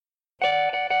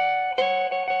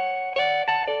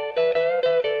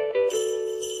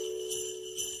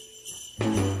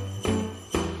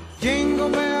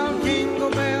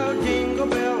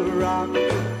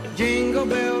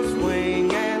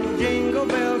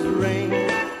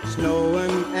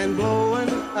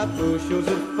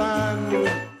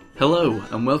Hello,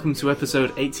 and welcome to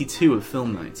episode 82 of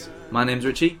Film Night. My name's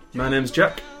Richie. My name's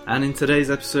Jack. And in today's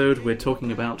episode, we're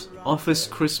talking about Office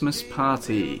Christmas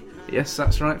Party. Yes,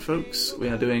 that's right, folks. We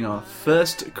are doing our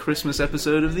first Christmas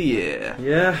episode of the year.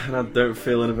 Yeah, and I don't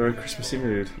feel in a very Christmassy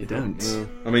mood. You don't? No.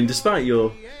 I mean, despite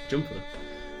your jumper.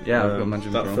 Yeah, I've got my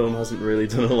jumper that on. film hasn't really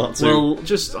done a lot to... Well,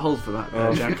 just hold for that,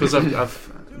 Jack, because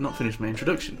I've not finished my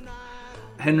introduction.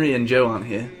 Henry and Joe aren't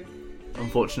here,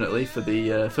 unfortunately, for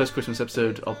the first Christmas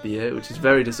episode of the year, which is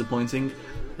very disappointing,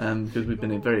 because we've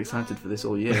been very excited for this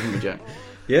all year, haven't we, Jack?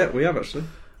 Yeah, we have, actually.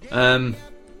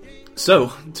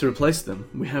 So, to replace them,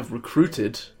 we have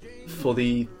recruited for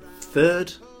the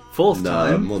fourth time.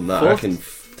 No, more than that. I reckon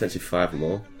potentially 5 or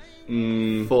more.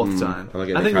 Fourth time. I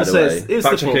think we'll say it's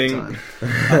the fourth time.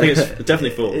 I think it's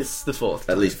definitely fourth. It's the fourth.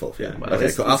 At least fourth, yeah. Well,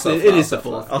 okay, cool. It is the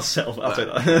fourth. I'll settle. I'll take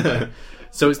that.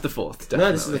 So it's the fourth, definitely.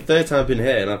 No, this is the third time I've been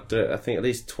here, and I've done it, I think, at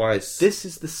least twice. This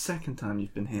is the second time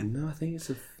you've been here. No, I think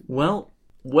it's Well,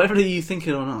 whether you think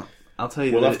it or not, I'll tell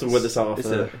you. We'll have to work this out.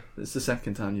 It's the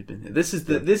second time you've been here. This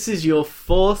is your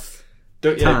fourth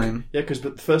time. Yeah, because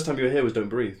the first time you were here was Don't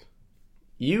Breathe.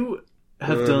 You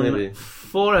have done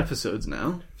 4 episodes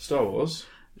now. Star Wars.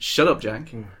 Shut up,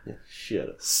 Jack. Yeah, shut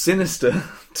up. Sinister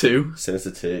 2.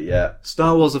 Sinister 2, yeah.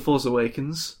 Star Wars: The Force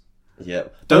Awakens.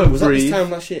 Yep. Don't was Breathe. That this time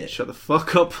last year? Shut the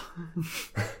fuck up.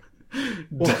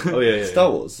 What? Oh yeah. Star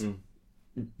Wars.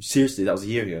 Seriously, that was a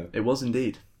year ago. It was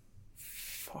indeed.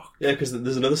 Fuck. Yeah, because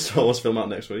there's another Star Wars film out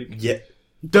next week. Yeah.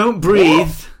 Don't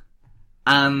Breathe.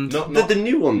 And Not the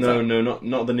new one. No,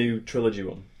 not the new trilogy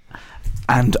one.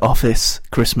 And Office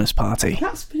Christmas Party.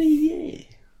 That's been a year.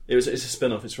 It's a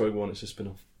spin-off. It's Rogue One. It's a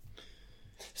spin-off.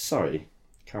 Sorry.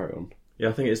 Carry on. Yeah,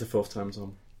 I think it is the 4th time,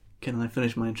 Tom. Can I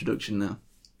finish my introduction now?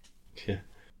 Yeah.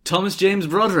 Thomas James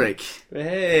Broderick.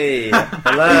 Hey.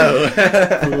 Hello.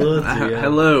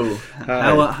 Hello.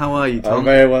 How are you, Tom? I'm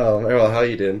very well. Very well. How are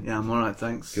you doing? Yeah, I'm alright,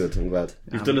 thanks. Good. I'm glad.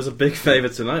 You've done us a big favour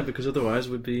tonight, because otherwise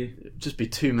we'd be... Just be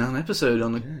 2-man episode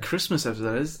on a Christmas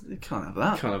episode. You can't have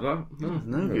that. Can't have that.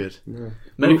 No. Good. No.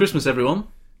 Merry Christmas, everyone.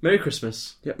 Merry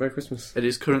Christmas. Yeah, Merry Christmas. It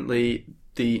is currently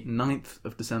the 9th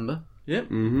of December. Yep.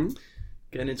 Mm-hmm.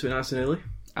 Getting into it nice and early.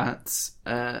 At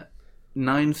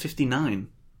 9:59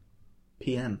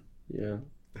 p.m. Yeah.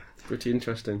 Pretty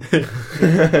interesting.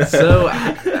 So,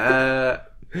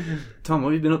 Tom,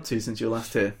 what have you been up to since you were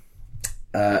last here?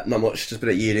 Not much. Just been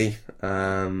at uni.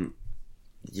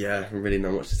 Yeah, really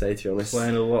not much to say, to be honest.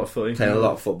 Playing a lot of footy. Playing a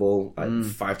lot of football,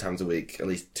 5 times a week, at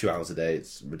least 2 hours a day.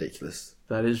 It's ridiculous.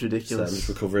 That is So ridiculous. I'm just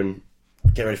recovering,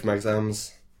 getting ready for my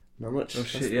exams. Not much. Oh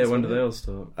shit, yeah, when do they all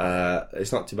start?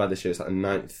 It's not too bad this year. It's like the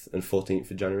 9th and 14th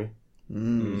of January.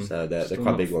 So they're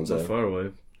quite big ones. Not far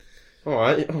away.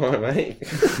 Alright, mate.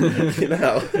 You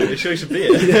know. You sure you should be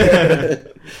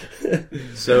here?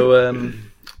 So,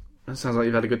 it sounds like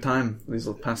you've had a good time these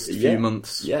past few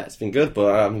months. Yeah, it's been good,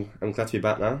 but I'm glad to be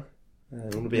back now. I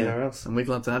want to be anywhere else. And we're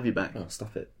glad to have you back. Oh,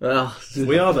 stop it. Well,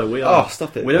 We are, though. We are. Oh,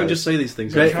 stop it. We don't just say these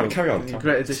things. Great. Carry on.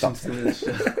 Great addition to the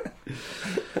show.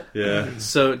 Yeah.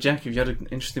 So, Jack, have you had an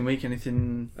interesting week?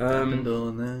 Anything happened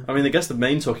or no? I mean, I guess the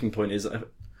main talking point is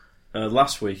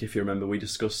last week, if you remember, we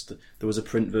discussed there was a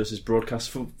print versus broadcast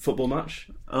football match.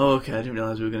 Oh, okay. I didn't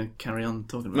realise we were going to carry on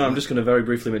talking about No, I'm that. just going to very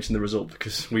briefly mention the result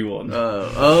because we won.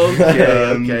 Oh,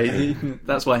 okay.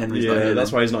 That's why Henry's not here. Yeah,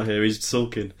 that's why he's not here. He's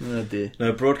sulking. Oh, dear.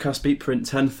 No, broadcast beat print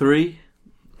 10-3.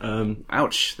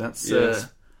 Ouch. That's... Yeah.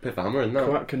 Bit of hammer in that.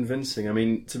 Quite convincing. I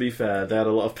mean, to be fair, they had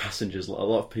a lot of passengers, a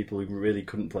lot of people who really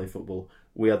couldn't play football.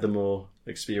 We had the more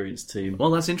experienced team. Well,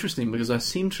 that's interesting because I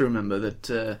seem to remember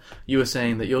that you were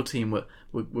saying that your team were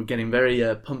getting very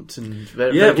pumped and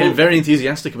very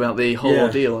enthusiastic about the whole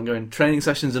ordeal and going training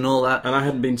sessions and all that. And I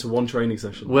hadn't been to one training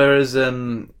session. Whereas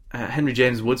Henry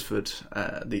James Woodsford,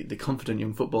 the confident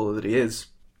young footballer that he is,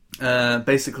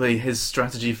 basically his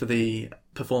strategy for the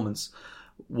performance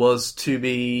was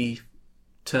to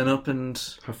turn up and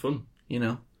have fun. You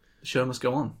know, the show must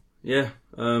go on. Yeah.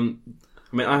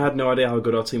 I mean, I had no idea how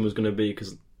good our team was going to be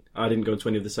because I didn't go to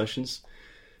any of the sessions.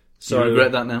 So do you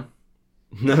regret that now?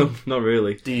 No, not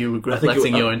really. Do you regret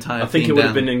letting your entire team down? I think it would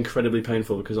have been incredibly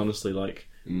painful because honestly,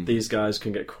 these guys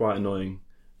can get quite annoying.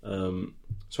 So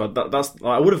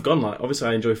I would have gone. Obviously,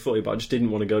 I enjoy footy, but I just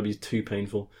didn't want to go be too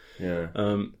painful. Yeah.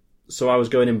 So I was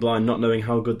going in blind, not knowing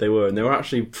how good they were, and they were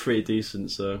actually pretty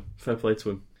decent. So fair play to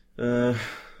them.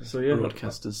 So yeah,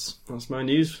 broadcasters. That's my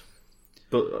news.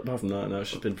 But apart from that, no,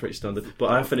 it's just been pretty standard.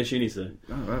 But I finished uni today.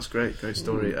 Oh, that's great. Great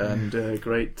story. And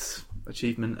great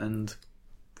achievement and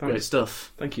great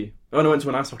stuff. Thank you. Oh, and I went to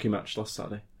an ice hockey match last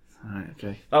Saturday. Right,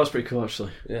 okay. That was pretty cool,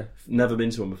 actually. Yeah. Never been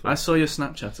to one before. I saw your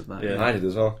Snapchat of that. Yeah, I did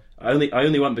as well. I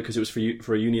only went because it was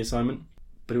for a uni assignment,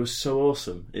 but it was so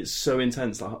awesome. It's so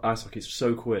intense. Like, ice hockey is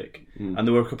so quick, and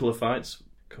there were a couple of fights.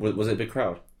 Was it a big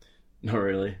crowd? Not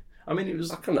really. I mean, it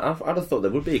was. I'd have thought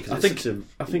there would be. Cause I think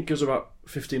it was about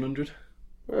 1,500.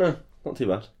 Not too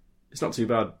bad. It's not too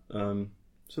bad.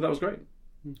 So that was great.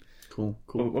 Cool.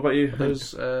 What about you?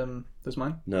 Those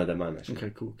mine? No, they're mine actually.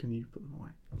 Okay, cool. Can you put them away?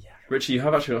 Yeah. Richie, you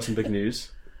have actually got some big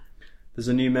news. There's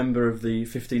a new member of the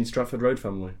 15 Stratford Road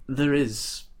family. There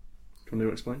is. Do you want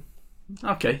to explain?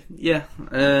 Okay, yeah.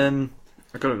 I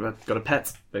got a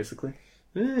pet, basically.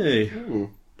 Hey,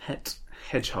 Pet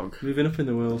hedgehog. moving up in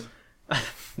the world.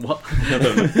 What?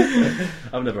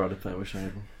 I've never had a pet. I wish I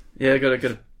had one. Yeah, I got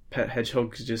a pet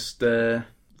hedgehog. Just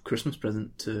Christmas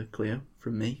present to Cleo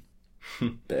from me.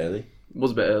 Bit early. It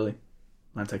was a bit early.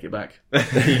 I'd take it back.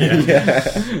 Yeah.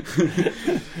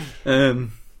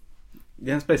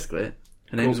 Yeah, that's basically it.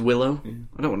 Her name's Willow. Yeah.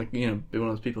 I don't want to, be one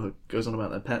of those people who goes on about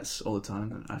their pets all the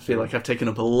time. I feel like I've taken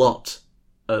up a lot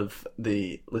of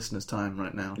the listeners' time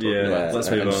right now. Let's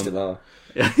move on. Still are.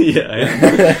 Yeah, I am.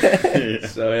 Yeah.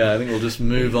 So I think we'll just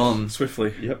move on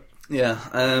Swiftly. Yep. Yeah.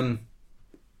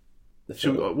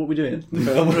 What are we doing?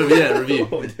 Film. Yeah, review.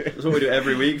 That's what we do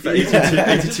every week for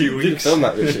 82 weeks. Film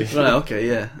that, Richie. Right. Okay.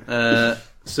 Yeah.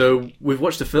 So we've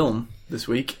watched a film this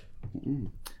week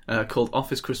called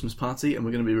Office Christmas Party, and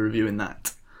we're going to be reviewing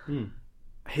that.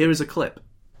 Here is a clip.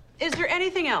 Is there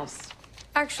anything else?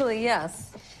 Actually,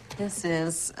 yes. This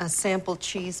is a sample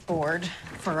cheese board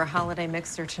for a holiday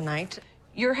mixer tonight.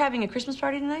 You're having a Christmas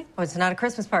party tonight? Oh, it's not a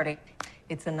Christmas party.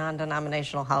 It's a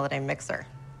non-denominational holiday mixer.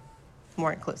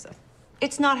 More inclusive.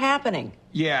 It's not happening.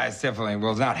 Yeah, it's definitely,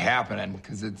 well, it's not happening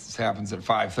because it happens at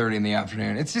 5:30 in the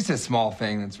afternoon. It's just a small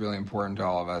thing that's really important to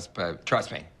all of us, but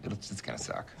trust me, it's going to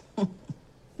suck.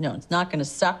 No, it's not going to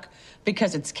suck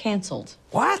because it's canceled.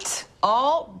 What?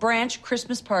 All branch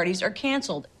Christmas parties are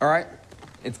canceled. All right,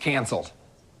 it's canceled.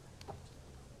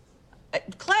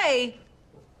 Clay,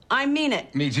 I mean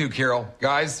it. Me too, Carol.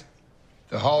 Guys,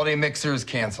 the holiday mixer is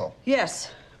canceled. Yes.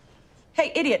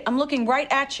 Hey, idiot, I'm looking right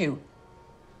at you.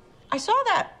 I saw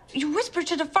that. You whispered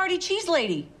to the farty cheese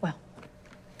lady. Well,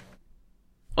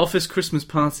 Office Christmas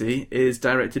Party is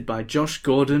directed by Josh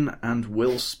Gordon and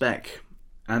Will Speck,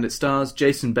 and it stars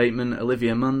Jason Bateman,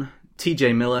 Olivia Munn,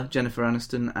 TJ Miller, Jennifer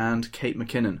Aniston, and Kate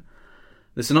McKinnon.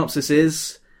 The synopsis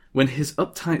is: when his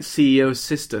uptight CEO's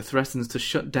sister threatens to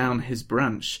shut down his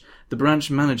branch, the branch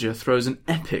manager throws an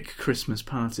epic Christmas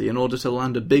party in order to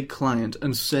land a big client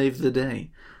and save the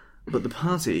day. But the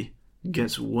party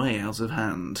gets way out of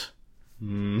hand.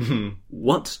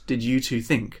 What did you two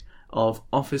think of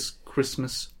Office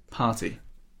Christmas Party?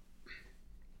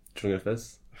 Do you want to go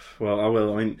first? Well, I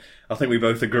will. I mean, I think we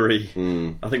both agree.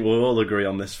 I think we'll all agree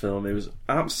on this film. It was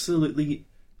absolutely...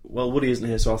 Well, Woody isn't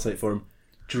here, so I'll say it for him.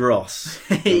 Dross.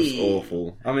 It was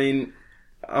awful. I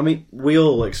mean, we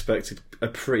all expected a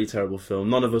pretty terrible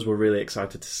film. None of us were really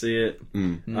excited to see it.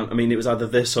 I mean, it was either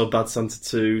this or Bad Santa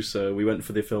 2, so we went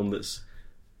for the film that's...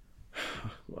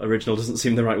 Original doesn't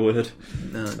seem the right word.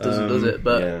 No, it doesn't, does it?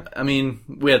 But, yeah. I mean,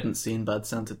 we hadn't seen Bad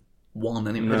Santa 1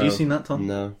 anyway. No. Have you seen that, Tom?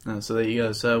 No. So there you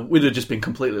go. So we'd have just been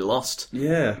completely lost,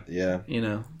 Yeah. Yeah.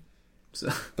 So.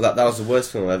 But that was the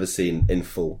worst film I've ever seen in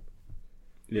full.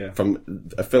 Yeah. From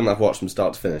a film I've watched from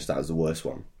start to finish, that was the worst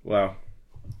one. Wow.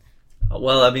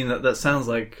 Well, I mean, that sounds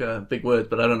like a big word,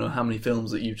 but I don't know how many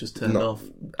films that you've just turned off.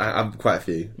 I've quite a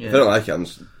few. Yeah. If I don't like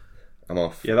it, I'm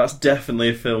off. Yeah, that's definitely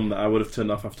a film that I would have turned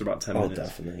off after about 10 minutes. Oh,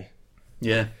 definitely.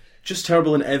 Yeah. Just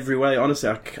terrible in every way. Honestly,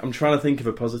 I'm trying to think of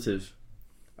a positive,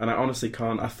 and I honestly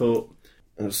can't. I thought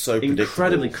And it was so predictable.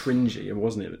 incredibly cringy,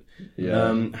 wasn't it?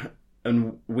 Yeah.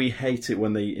 And we hate it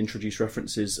when they introduce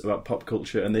references about pop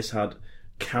culture, and this had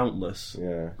countless.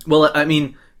 Yeah. Well, I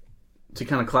mean, to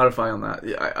kind of clarify on that,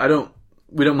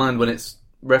 we don't mind when it's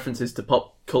references to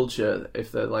pop culture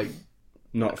if they're like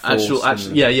Not forced.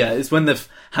 actual. Yeah. It's when they've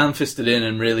hand-fisted in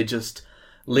and really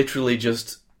literally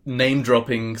just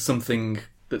name-dropping something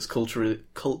that's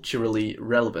culturally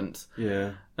relevant.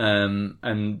 Yeah.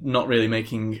 And not really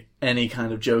making any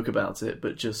kind of joke about it,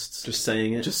 but just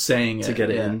saying it. Just saying it to get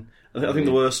it yeah. in. I think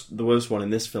the worst one in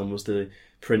this film was the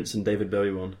Prince and David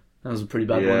Bowie one. That was a pretty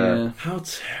bad one. Yeah. How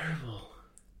terrible!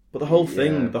 But the whole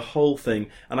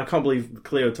thing, and I can't believe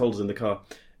Cleo told us in the car.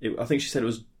 I think she said it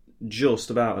was just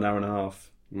about an hour and a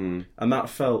half, and that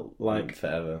felt like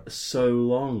forever, so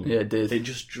long. Yeah, it did. It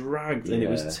just dragged, and it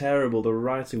was terrible. The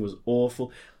writing was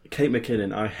awful. Kate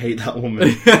McKinnon, I hate that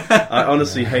woman. I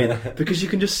honestly hate her because you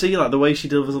can just see like the way she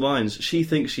delivers the lines. She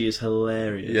thinks she is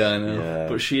hilarious. Yeah, I know. Yeah.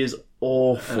 But she is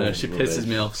awful. I know, she pisses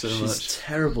me off so She's much.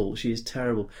 terrible. She is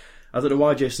terrible. I don't know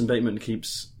why Jason Bateman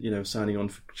keeps, signing on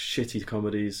for shitty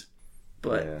comedies.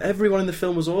 But everyone in the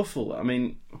film was awful. I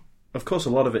mean, of course, a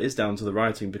lot of it is down to the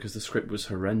writing because the script was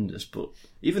horrendous, but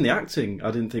even the acting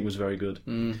I didn't think was very good.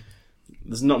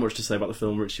 There's not much to say about the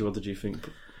film. Richie, what did you think?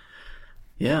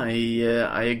 Yeah,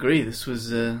 I agree. This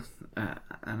was an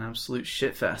absolute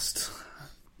shitfest.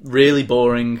 Really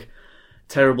boring,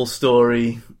 terrible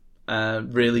story,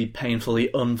 really painfully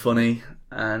unfunny,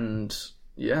 and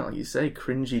yeah, like you say,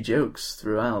 cringy jokes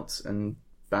throughout and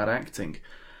bad acting.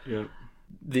 Yeah.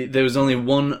 There was only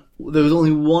one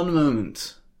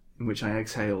moment in which I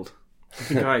exhaled. I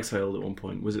think I exhaled at one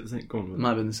point. Was it the thing? Go on. It might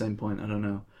have been the same point. I don't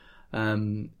know.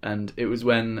 And it was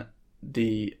when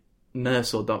the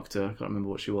nurse or doctor, I can't remember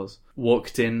what she was,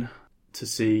 walked in to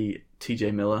see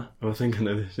TJ Miller. Oh, I think I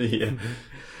know this.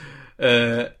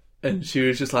 Yeah. And she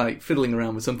was just like fiddling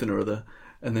around with something or other,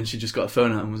 and then she just got a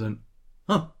phone out and was like,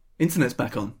 "Oh, internet's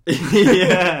back on."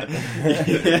 Yeah.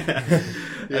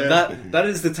 And that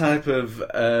is the type of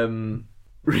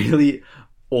really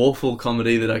awful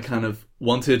comedy that I kind of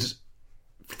wanted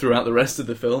throughout the rest of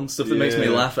the film. Stuff that makes me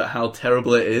laugh at how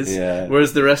terrible it is. Yeah.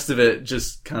 Whereas the rest of it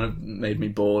just kind of made me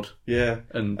bored. Yeah.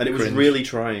 And it was cringe. really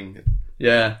trying.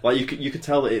 Yeah. Like you could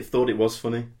tell that it thought it was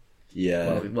funny.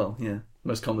 Yeah. Well, yeah.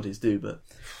 Most comedies do, but...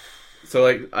 So,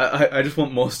 like, I just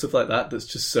want more stuff like that that's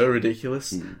just so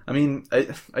ridiculous. I mean,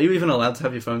 are you even allowed to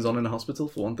have your phones on in a hospital,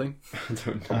 for one thing? I don't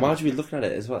know. And why would you be looking at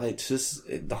it as well? Like,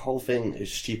 the whole thing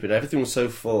is stupid. Everything was so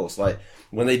forced. Like,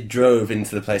 when they drove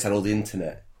into the place, had all the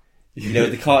internet. You know,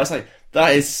 the car, it's like,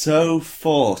 that is so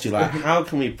forced. You're like, how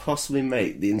can we possibly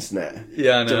make the internet?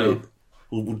 Yeah, I know.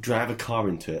 We'll drive a car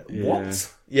into it. Yeah.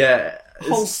 What? Yeah. A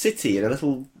whole city in a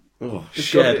little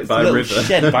Shed by a river.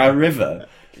 Shed by a river.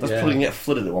 That's Yeah. probably going to get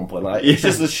flooded at one point. Like, it's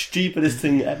just the stupidest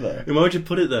thing ever. Why would you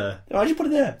put it there? Why'd you put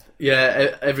it there?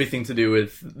 Yeah, everything to do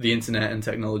with the internet and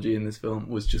technology in this film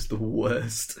was just the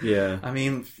worst. Yeah. I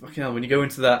mean, fucking hell, when you go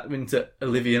into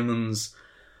Olivia Munn's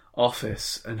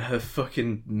office and her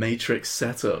fucking Matrix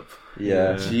setup.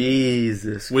 Yeah.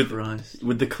 Jesus Christ.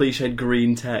 With the cliched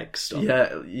green text.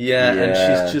 Yeah, and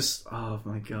she's just, oh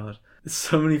my god.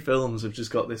 So many films have just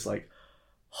got this, like,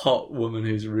 hot woman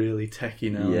who's really techie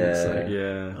now. And it's like,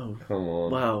 Yeah. oh, Come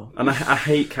on. wow. And I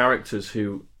hate characters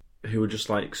who are just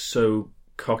like so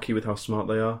cocky with how smart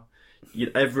they are.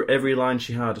 Every line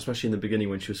she had, especially in the beginning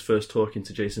when she was first talking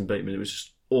to Jason Bateman, it was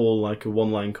just all like a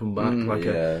one-line comeback, like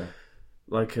a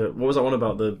what was that one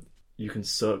about the you can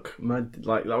suck?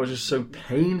 Like that was just so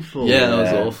painful. Yeah, that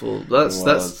was awful.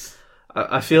 That's.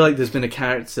 I feel like there's been a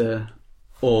character,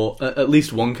 or at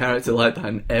least one character like that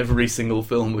in every single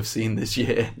film we've seen this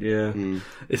year. Yeah.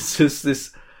 It's just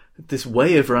this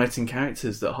way of writing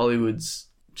characters that Hollywood's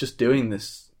just doing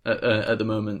this at the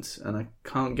moment, and I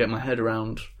can't get my head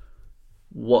around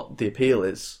what the appeal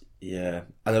is. Yeah,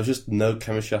 and there was just no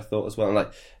chemistry, I thought, as well. And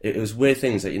like, it was weird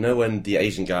things that, you know, when the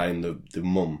Asian guy and the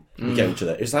mum get with each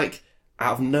other, it was like,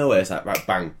 out of nowhere, it's like, right,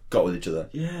 bang, got with each other.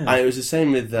 Yeah. And it was the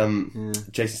same with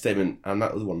Jason Statham and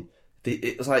that other one.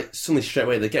 It was like, suddenly straight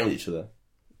away, they're getting with each other.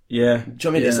 Yeah. Do you know what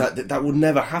I mean? It's like, that would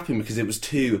never happen because it was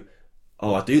too,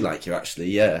 oh, I do like you, actually,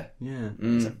 yeah. Yeah.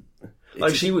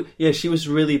 Like, she was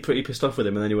really pretty pissed off with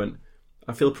him, and then he went,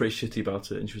 I feel pretty shitty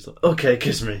about it, and she was like, okay,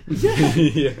 kiss me.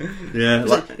 Yeah.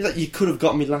 Like, you could have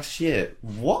got me last year.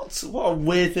 What a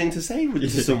weird thing to say to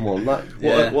someone. Like,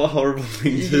 What a horrible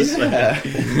thing to say.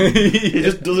 It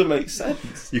just doesn't make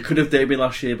sense. You could have dated me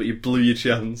last year, but you blew your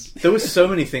chance. There was so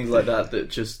many things like that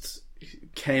just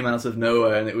came out of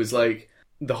nowhere, and it was like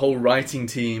the whole writing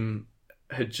team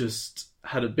had just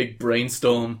had a big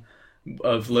brainstorm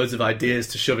of loads of ideas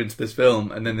to shove into this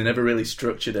film, and then they never really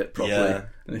structured it properly. Yeah.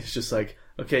 And it's just like,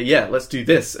 okay, yeah, let's do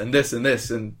this and this and this,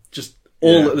 and just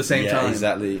all at the same time.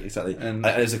 Exactly. And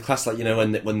there's a class, like, you know,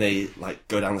 when they like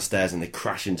go down the stairs and they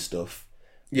crash into stuff.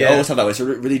 Yeah. They always have that way. It's a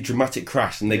really dramatic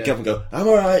crash, and they get up and go, "I'm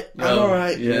all right, I'm all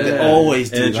right." Yeah. They always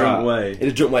do In a that. drunk way. In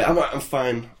a drunk way. I'm all right, I'm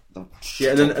fine.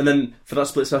 Yeah, and then for that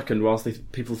split second, whilst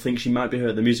people think she might be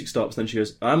hurt, the music stops. Then she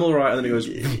goes, "I'm all right," and then it goes,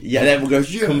 Yeah, and everyone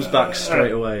goes, yeah. comes back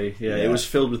straight away. Yeah, Yeah. it was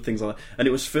filled with things like that, and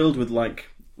it was filled with like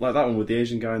that one with the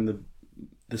Asian guy and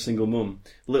the single mum,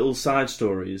 little side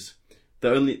stories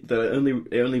that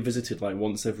only visited like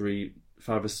once every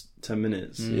 5 or 10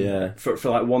 minutes. Yeah. For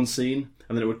like one scene,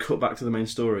 and then it would cut back to the main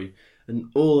story, and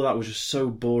all of that was just so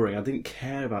boring. I didn't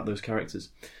care about those characters.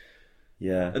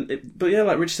 Yeah. But yeah,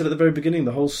 like Rich said at the very beginning,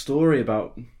 the whole story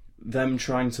about them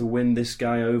trying to win this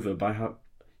guy over by how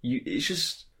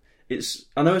it's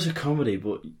I know it's a comedy,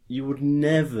 but you would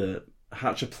never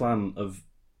hatch a plan of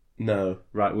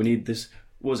right, we need this,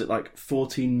 what was it, like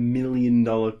 $14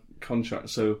 million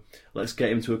contract, so let's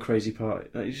get him to a crazy party.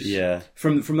 Like,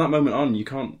 from that moment on, you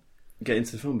can't get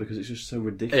into the film because it's just so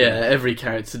ridiculous. Yeah, every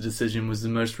character decision was the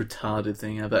most retarded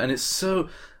thing ever, and it's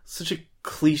such a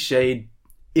cliched,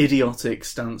 idiotic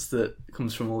stance that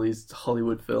comes from all these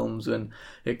Hollywood films when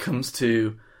it comes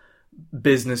to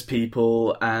business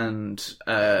people and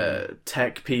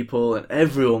tech people, and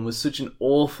everyone was such an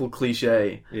awful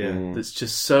cliche that's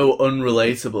just so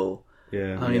unrelatable.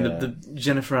 Yeah, I mean, the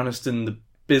Jennifer Aniston, the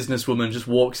businesswoman, just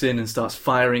walks in and starts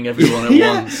firing everyone at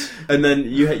once. And then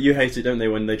you hate it, don't they,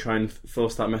 when they try and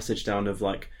force that message down of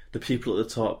like the people at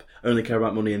the top only care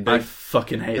about money, and I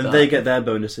fucking hate that. And they get their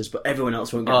bonuses, but everyone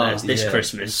else won't get theirs this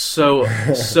Christmas. So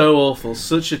awful.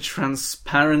 Such a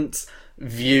transparent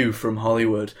view from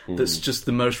Hollywood that's just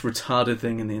the most retarded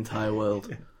thing in the entire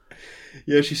world.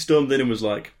 Yeah, she stormed in and was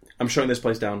like, I'm shutting this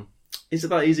place down. Is it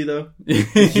that easy though?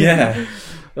 Yeah.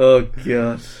 Oh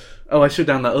god. Oh, I shut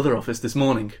down that other office this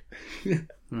morning.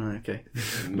 Oh, okay.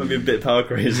 Maybe a bit power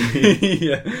crazy.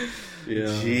 Yeah.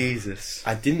 Jesus.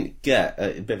 I didn't get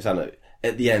a bit of a side note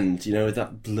at the end, you know, with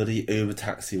that bloody Uber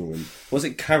taxi woman. Was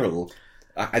it Carol?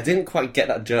 I didn't quite get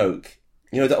that joke.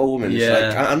 You know, the old woman.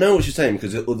 Yeah. Like, I know what she's saying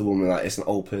because the other woman, like, it's an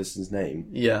old person's name.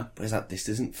 Yeah. But it's like, this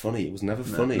isn't funny. It was never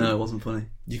funny. No, it wasn't funny.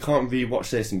 You can't rewatch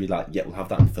this and be like, yeah, we'll have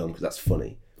that in film because that's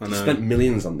funny. You spent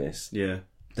millions on this. Yeah.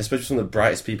 Especially some of the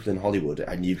brightest people in Hollywood,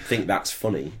 and you think that's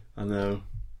funny. I know.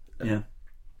 Yeah.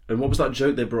 And what was that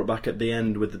joke they brought back at the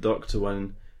end with the doctor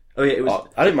when... Oh yeah, it was...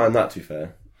 I didn't mind that, to be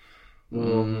fair.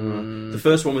 The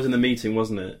first one was in the meeting,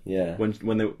 wasn't it? Yeah.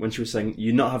 When she was saying,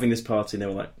 "You're not having this party," and they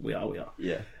were like, "We are."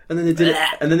 Yeah. And then they did it.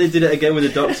 And then they did it again with the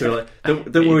doctor. Like,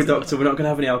 don't worry, doctor. We're not going to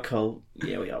have any alcohol.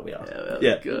 Yeah, we are.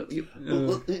 Yeah.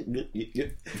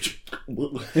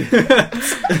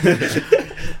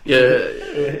 Yeah.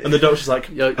 And the doctor's like,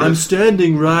 "I'm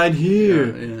standing right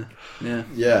here."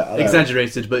 Yeah.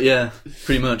 Exaggerated, but yeah,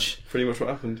 pretty much. Pretty much what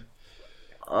happened.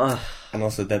 And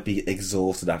also, they'd be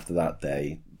exhausted after that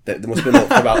day. They must have been up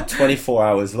for about 24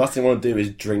 hours. The last thing I want to do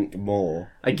is drink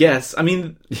more. I guess. I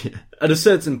mean, at a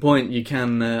certain point, you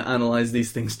can analyse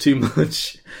these things too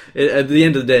much. At the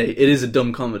end of the day, it is a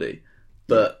dumb comedy,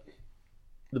 but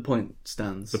the point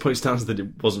stands. The point stands that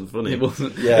it wasn't funny. It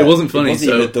wasn't. Yeah, it wasn't funny. It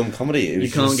wasn't even a dumb comedy. It was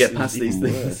you can't get past these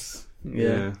things.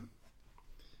 Yeah.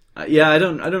 I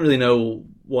don't really know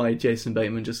why Jason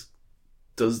Bateman just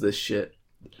does this shit.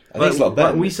 I think it's a lot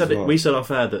better. We said off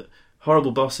air that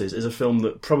Horrible Bosses is a film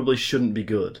that probably shouldn't be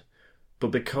good, but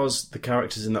because the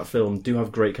characters in that film do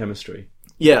have great chemistry,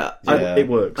 it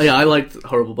works. Yeah, I liked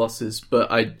Horrible Bosses,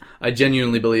 but I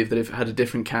genuinely believe that if it had a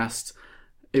different cast,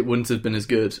 it wouldn't have been as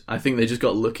good. I think they just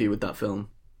got lucky with that film.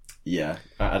 Yeah,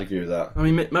 I'd agree with that. I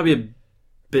mean, maybe a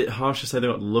bit harsh to say they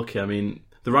got lucky. I mean,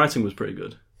 the writing was pretty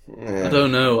good. Yeah, I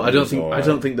don't know. I don't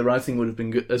think the writing would have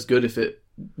been as good if it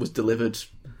was delivered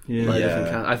by a different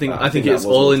cast. I think it's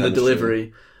all in the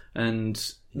delivery. And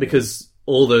because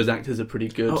all those actors are pretty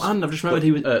good. Oh, and I've just remembered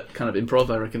he was... kind of improv,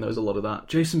 I reckon there was a lot of that.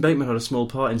 Jason Bateman had a small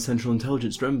part in Central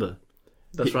Intelligence, remember?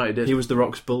 That's right, he did. He was the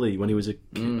Rock's bully when he was a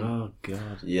kid. Oh,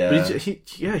 God. Yeah. But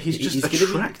he's just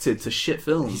attracted to shit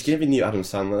films. He's giving you Adam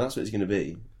Sandler, that's what he's going to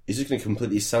be. He's just going to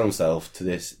completely sell himself to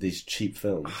these cheap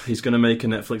films. He's going to make a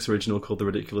Netflix original called The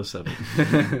Ridiculous Seven.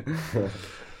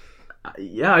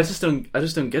 Yeah, I just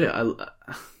don't get it.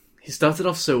 He started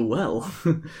off so well.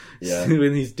 Yeah.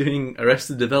 When he's doing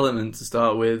Arrested Development to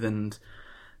start with, and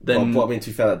then... But I mean, to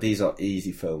be fair, these are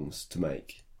easy films to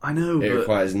make. I know, It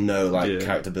requires no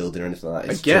character building or anything like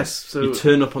that. I guess. So you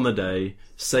turn up on the day,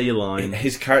 say your line.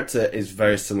 His character is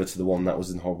very similar to the one that was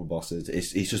in Horrible Bosses.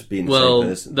 He's just being the same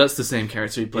person. That's the same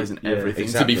character he plays in everything,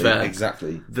 to be fair.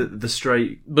 Exactly. The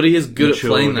straight... But he is good at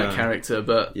playing that character,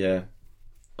 but... Yeah.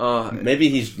 Maybe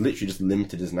he's literally just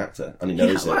limited as an actor, and he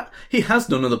knows it. He has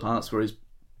done other parts where he's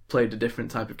played a different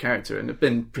type of character, and it's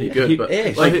been pretty good. But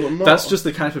that's just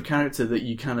the type of character that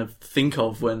you kind of think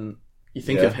of when you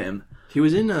think of him. He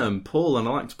was in Paul, and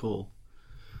I liked Paul.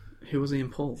 Who was he in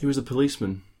Paul? He was a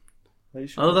policeman.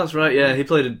 Oh, that's right. Yeah, he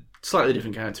played a slightly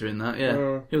different character in that.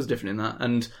 Yeah, he was different in that,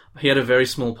 and he had a very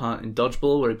small part in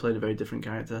Dodgeball where he played a very different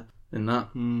character in that,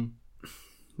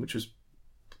 which was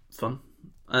fun.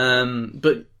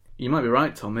 But you might be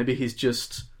right, Tom. Maybe he's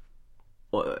just...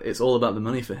 It's all about the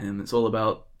money for him. It's all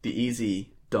about the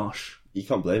easy dosh. You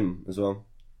can't blame him as well.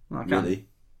 I can. Really.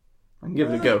 I can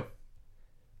give it a go.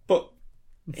 But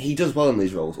he does well in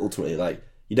these roles, ultimately. Like,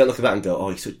 you don't look at that and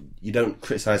go, you don't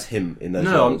criticise him in those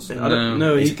roles.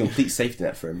 No, he's a complete safety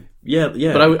net for him. Yeah.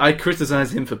 But I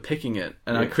criticise him for picking it,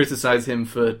 and I criticise him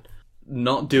for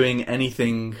not doing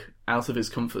anything out of his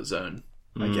comfort zone,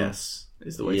 I guess,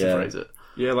 is the way to phrase it.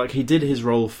 Yeah, like, he did his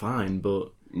role fine,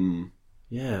 but...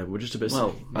 Yeah, we're just a bit...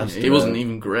 Well, he wasn't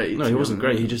even great. No, he wasn't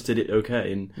great. He just did it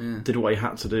okay and did what he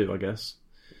had to do, I guess.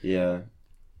 Yeah.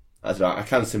 I don't know, I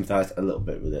can sympathise a little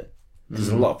bit with it. There's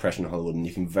a lot of pressure in Hollywood, and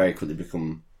you can very quickly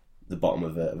become the bottom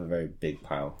of a very big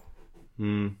pile.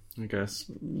 I guess.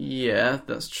 Yeah,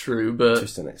 that's true, but...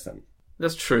 To an extent.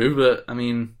 That's true, but, I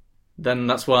mean, then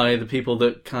that's why the people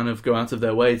that kind of go out of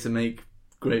their way to make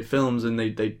great films, and they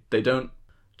don't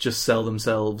just sell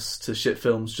themselves to shit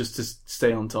films just to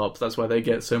stay on top. That's why they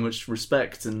get so much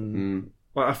respect, and...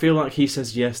 Well, I feel like he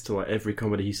says yes to like every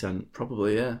comedy he sent.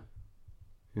 Probably, yeah.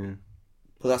 Yeah.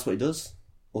 Well, that's what he does,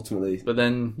 ultimately. But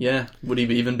then, yeah, would he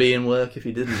even be in work if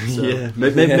he didn't? So. Yeah,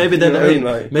 maybe they're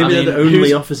the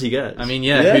only offers he gets. I mean,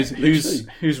 yeah,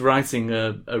 who's writing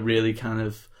a really kind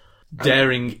of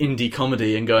daring indie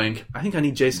comedy and going, I think I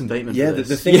need Jason Bateman for this.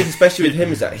 The thing is, especially with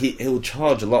him, is that he'll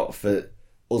charge a lot for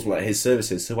ultimately his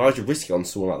services, so why would you risk it on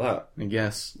someone like that? I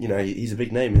guess. You know, he's a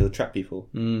big name, he'll attract people.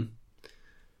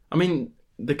 I mean,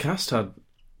 the cast had,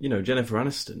 you know, Jennifer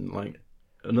Aniston, like...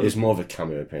 It was more of a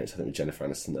cameo appearance, I think, with Jennifer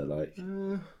Aniston, though, like...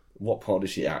 what part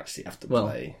does she actually have to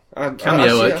play?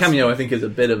 Cameo, I think, is a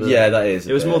bit of a... Yeah, that is.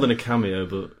 It was more than a cameo,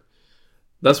 but...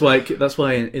 That's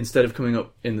why instead of coming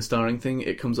up in the starring thing,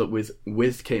 it comes up with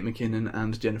Kate McKinnon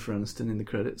and Jennifer Aniston in the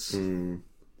credits.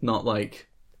 Not like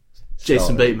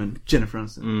Jason Bateman, Jennifer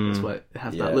Aniston. That's why it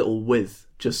has that little with,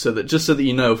 just so that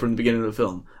you know from the beginning of the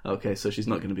film, okay, so she's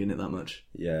not going to be in it that much.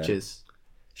 Yeah. Cheers.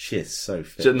 She is so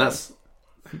fit. And that's...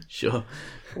 Sure.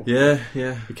 Yeah.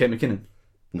 Kate McKinnon.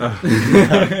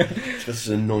 Just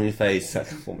an annoying face.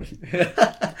 Jennifer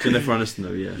Aniston,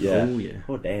 though, yeah. Yeah. Oh, yeah.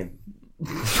 Oh, damn.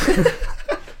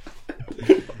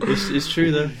 It's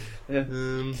true, though.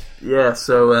 Yeah.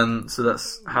 So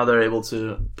that's how they're able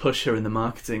to push her in the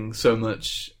marketing so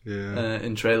much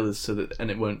in trailers,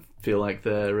 and it won't feel like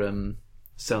they're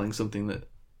selling something that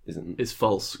is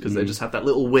false, because they just have that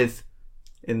little with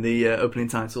in the opening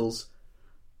titles,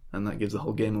 and that gives the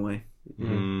whole game away.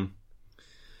 I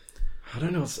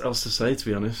don't know what else to say, to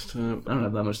be honest. I don't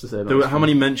have that much to say about it. How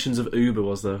many mentions of Uber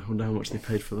was there? I wonder how much they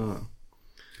paid for that.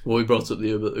 Well, we brought up the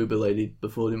Uber lady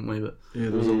before, didn't we? But yeah,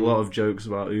 there was a lot of jokes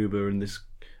about Uber and this,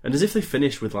 and as if they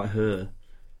finished with like her.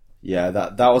 Yeah,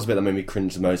 that was a bit that made me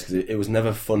cringe the most, because it was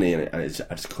never funny, and I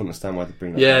just couldn't understand why they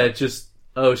bring that. Yeah,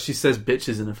 back. She says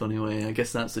bitches in a funny way. I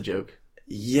guess that's the joke.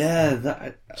 Yeah,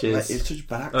 that Cheers. It's such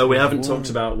bad. We haven't talked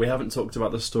about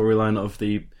the storyline of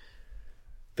the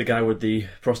guy with the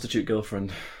prostitute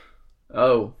girlfriend.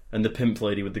 Oh, and the pimp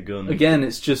lady with the gun. Again,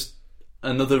 it's just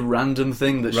another random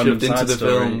thing that's shoved into the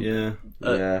film.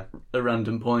 Yeah, a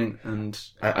random point, and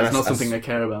it's not something I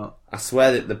care about. I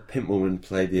swear that the pimp woman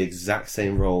played the exact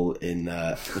same role in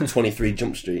 23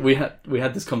 Jump Street. We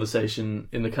had this conversation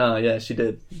in the car. Yeah, she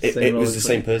did. It was the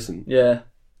same person. Yeah.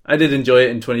 I did enjoy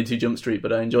it in 22 Jump Street,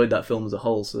 but I enjoyed that film as a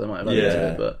whole, so I might have added to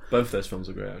it. But both those films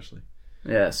are great, actually.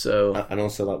 Yeah, so... And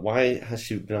also, like, why has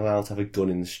she been allowed to have a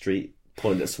gun in the street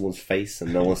pointed at someone's face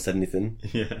and no one said anything?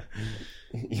 Yeah.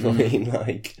 You know what I mean?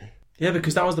 Like... Yeah,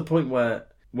 because that was the point where,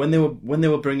 when they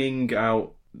were bringing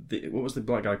out... what was the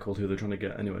black guy called who they were trying to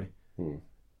get, anyway?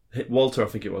 Walter, I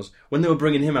think it was. When they were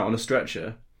bringing him out on a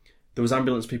stretcher, there was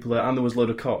ambulance people there and there was a load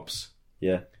of cops.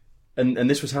 Yeah. And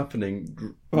this was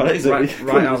happening right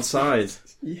outside.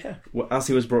 Yeah. As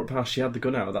he was brought past, she had the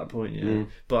gun out at that point, yeah.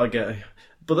 But I get...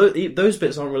 But those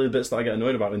bits aren't really the bits that I get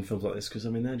annoyed about in films like this, because, I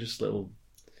mean, they're just little...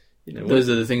 You know, those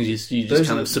are the things you just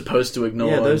kind of supposed to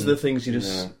ignore. Yeah, those are the things you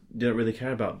don't really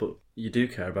care about, but you do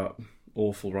care about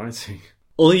awful writing.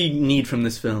 All you need from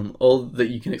this film, all that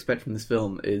you can expect from this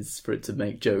film, is for it to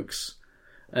make jokes.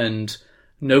 And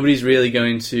nobody's really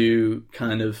going to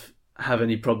kind of have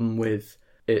any problem with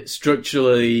it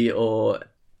structurally or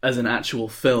as an actual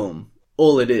film.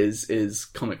 All it is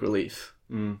comic relief.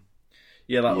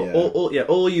 Yeah,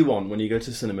 all you want when you go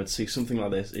to cinema to see something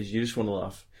like this is you just want to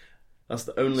laugh. That's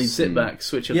the only... Sit back,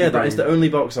 switch up your brain. That is the only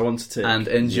box I want to tick. And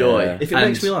enjoy. Yeah. If it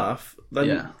makes me laugh,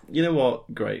 then you know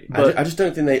what? Great. But I just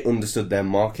don't think they understood their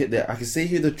market. I can see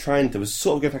who they're trying to... It was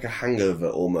sort of going like a Hangover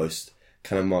almost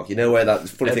kind of market. You know, where that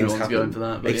funny things happen. Going for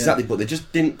that, but exactly, but they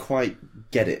just didn't quite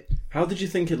get it. How did you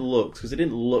think it looked? Because it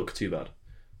didn't look too bad.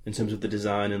 In terms of the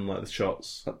design and like the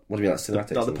shots. What do you mean, like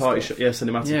cinematic? Like the party shot,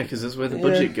 cinematic. Yeah, because that's where the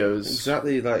budget goes.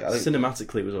 Exactly, like I think,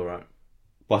 cinematically it was alright.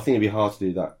 But I think it'd be hard to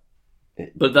do that.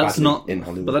 But that's not in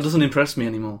Hollywood. But that doesn't impress me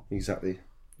anymore. Exactly.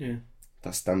 Yeah.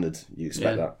 That's standard. You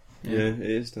expect that. Yeah, it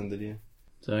is standard, yeah.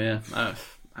 So yeah, I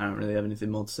don't really have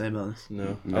anything more to say about this.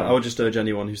 No. I would just urge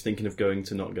anyone who's thinking of going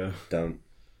to not go. Don't.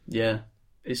 Yeah.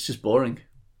 It's just boring.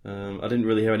 I didn't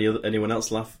really hear anyone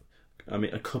else laugh. I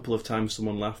mean, a couple of times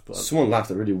someone laughed, but someone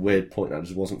laughed at a really weird point that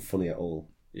just wasn't funny at all.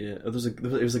 Yeah, it was a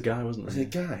guy, wasn't it? It was a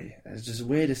guy. It was just the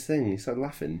weirdest thing. He started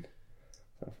laughing.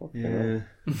 Yeah.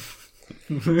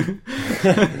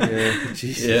 Yeah.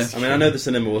 Jesus. I mean, I know the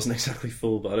cinema wasn't exactly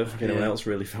full, but I don't think anyone else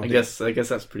really found I it. guess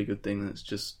that's a pretty good thing. That's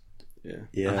just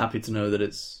Yeah. I'm happy to know that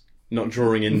it's Not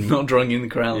drawing in. not drawing in the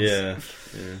crowds.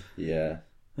 Yeah.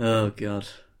 Oh god.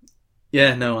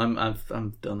 Yeah, no, I'm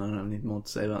done. I don't need more to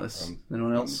say about this.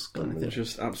 Anyone else got anything? It's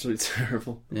just absolutely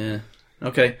terrible. Yeah.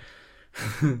 Okay.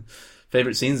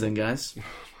 Favorite scenes then, guys?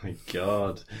 My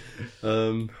God.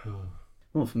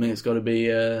 Well, for me, it's got to be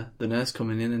the nurse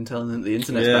coming in and telling them the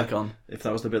internet's Yeah. back on. If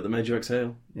that was the bit that made you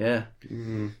exhale. Yeah.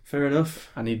 Fair enough.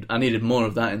 I needed more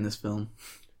of that in this film.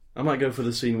 I might go for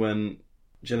the scene when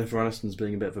Jennifer Aniston's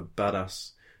being a bit of a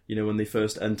badass. You know, when they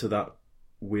first enter that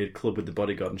weird club with the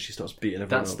bodyguard and she starts beating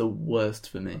everyone That's up. the worst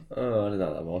for me. Oh, I didn't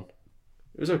like that one.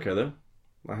 It was okay, though.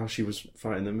 Like how she was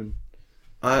fighting them.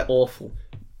 And Awful.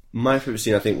 My favourite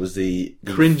scene, I think, was the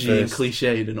Cringy and first...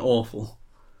 cliched and awful.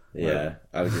 Yeah,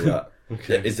 I would do that.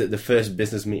 Okay. Is it the first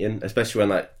business meeting, especially when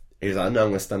like he was like, "No, I'm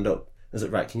going to stand up." I was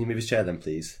like, "Right, can you move his chair then,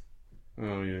 please?"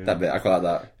 Oh, yeah. That bit, I quite like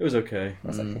that. It was okay. I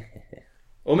was like,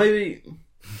 Or maybe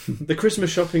the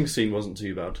Christmas shopping scene wasn't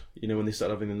too bad. You know, when they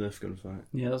started having the Nerf gun fight.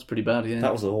 Yeah, that was pretty bad, yeah.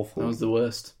 that was awful. That was the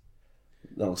worst.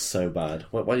 That was so bad.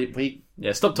 Why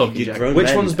Yeah, stop talking, you Jack. grown Which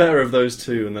men. one's better of those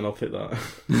two? And then I'll pick that.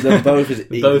 They're both as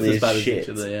equally Both as bad as as shit. each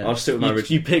other, yeah. I'll stick with my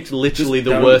original. You picked literally Just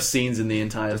the don't- worst scenes in the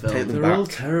entire take film. them They're all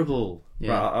back. terrible.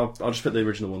 Yeah. Right, I'll just pick the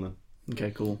original one then.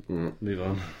 Okay, cool. Move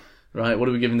on. Right, what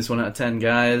are we giving this one out of 10,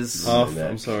 guys? Half. next.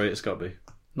 I'm sorry, it's got to be.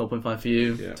 0.5 for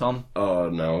you. Yeah. Tom? Oh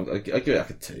no, I give it like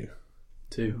a 2.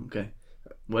 2, okay.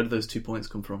 Where did those 2 points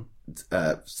come from?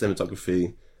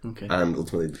 Cinematography Okay. and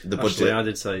ultimately the budget. Actually, I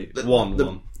did say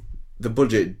one. The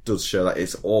budget does show that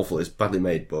it's awful. It's badly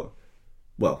made, but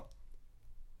well,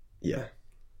 yeah,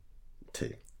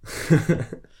 2.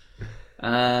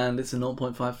 And it's a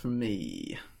 0.5 from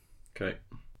me. Okay.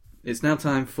 It's now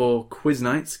time for quiz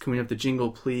night. Can we have the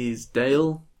jingle, please,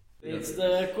 Dale? It's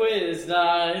the quiz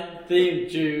night theme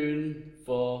tune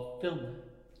for film.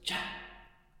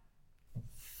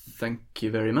 Thank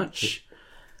you very much.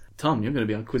 Tom, you're going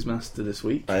to be our quizmaster this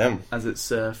week, I am. as it's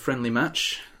a friendly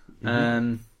match. Do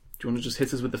you want to just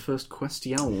hit us with the first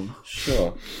question?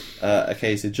 Sure.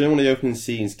 Okay, so during one of the opening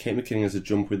scenes, Kate McKinnon has a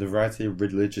jumper with a variety of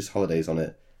religious holidays on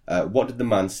it. What did the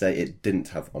man say it didn't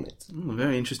have on it? A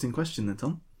very interesting question there,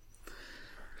 Tom.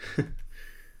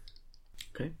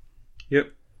 Okay.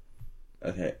 Yep.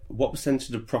 Okay, what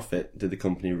percentage of profit did the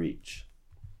company reach?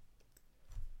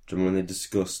 Do you remember when they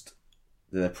discussed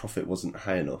that their profit wasn't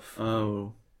high enough?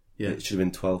 Oh, yeah. It should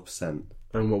have been 12%.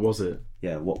 And what was it?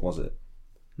 Yeah, what was it?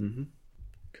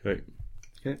 Okay.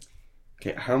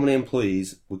 Okay, how many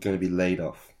employees were going to be laid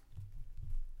off?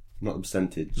 Not the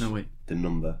percentage. No, wait. The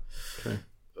number.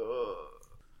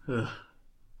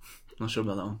 Not sure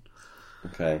about that one.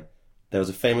 Okay. There was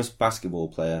a famous basketball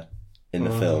player in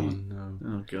the film. No.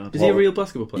 Oh, God. Is he a real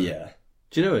basketball player? Yeah.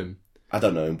 Do you know him? I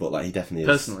don't know him, but like he definitely is.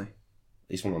 Personally?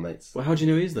 He's one of my mates. Well, how do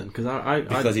you know he is then? Because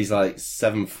Because he's like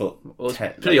 7 foot. Well, it's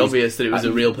 10. pretty Like, obvious that it was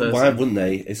a real person. Why wouldn't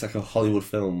they? It's like a Hollywood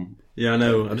film. Yeah, I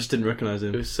know. I just didn't recognise It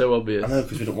him. was so obvious. I know,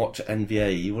 because we don't watch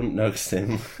NBA. You wouldn't notice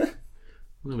him.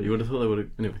 No, but you would have thought they would have.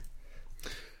 Anyway.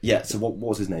 Yeah, so what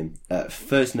was his name?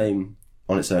 First name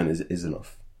on its own is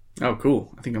enough. Oh,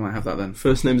 cool. I think I might have that then.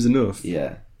 First name's enough.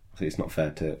 Yeah. I think it's not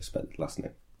fair to expect the last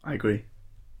name. I agree.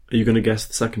 Are you going to guess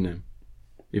the second name?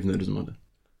 Even though it doesn't matter.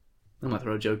 I might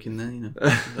throw a joke in there, you know.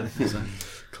 So,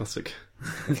 Classic.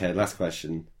 Okay, last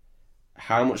question.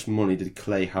 How much money did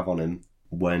Clay have on him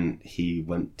when he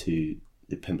went to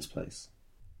the pimp's place?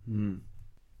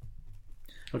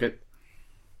 okay.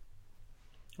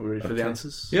 Are we ready for the Okay.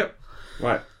 answers? Yep.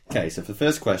 Right. Okay, so for the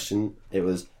first question, it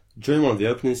was, during one of the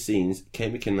opening scenes,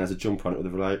 Kate McKinnon has a jumper on it with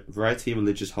a variety of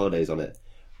religious holidays on it.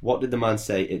 What did the man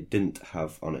say it didn't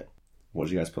have on it? What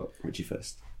did you guys put? Richie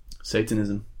first.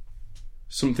 Satanism.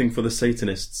 Something for the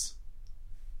Satanists.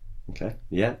 Okay.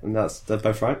 Yeah, and they're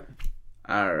both right.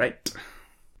 Alright.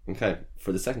 Okay.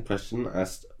 For the second question, I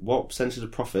asked, what percentage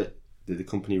of profit did the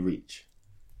company reach?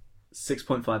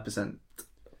 6.5%.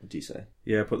 What do you say?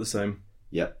 Yeah, put the same.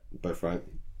 Yep, both right.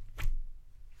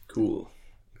 Cool.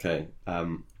 Okay.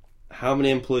 How many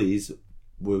employees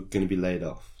were going to be laid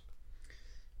off?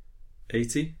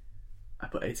 80? I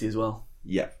put 80 as well.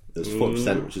 Yep. It was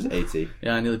 4%, which is 80.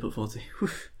 Yeah, I nearly put 40. Whew.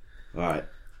 Alright.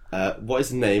 What is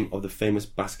the name of the famous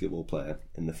basketball player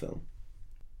in the film?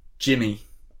 Jimmy.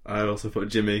 I also put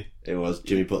Jimmy. It was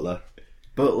Jimmy Butler.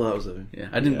 Butler, that was it. Yeah,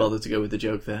 I didn't Yeah. bother to go with the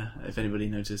joke there, if anybody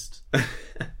noticed.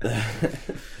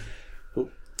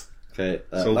 Okay.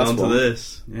 So last down to one.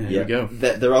 this. Yeah, here we go.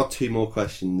 There are 2 more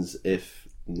questions if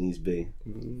needs be.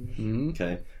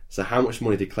 Okay. So how much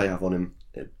money did Clay have on him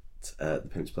at the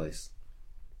pimp's place?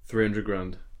 300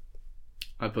 grand.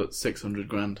 I put 600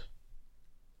 grand.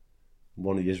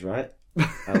 One of you's right,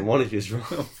 and one of you's wrong.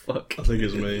 Oh, fuck. I think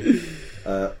it's me.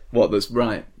 What, that's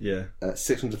right? Yeah.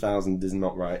 600,000 is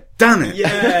not right. Damn it!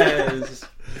 Yes!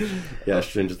 Yeah, it's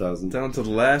 300,000. Down to the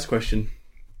last question.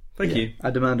 Thank you.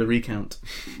 I demand a recount.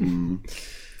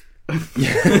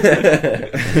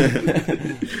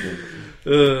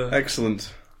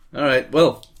 Excellent. All right,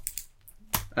 well,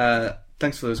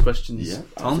 thanks for those questions, Yeah,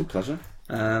 Tom. absolute pleasure.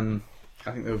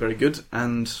 I think they were very good,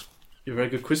 and you're a very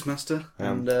good quizmaster,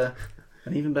 and an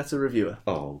even better reviewer.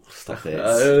 Oh, stop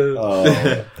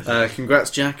it.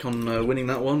 Congrats, Jack, on winning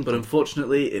that one, but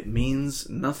unfortunately it means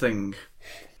nothing.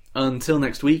 Until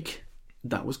next week,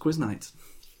 that was Quiz Night.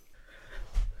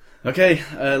 Okay,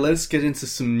 let's get into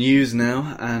some news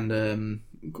now, and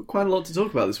got quite a lot to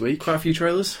talk about this week. Quite a few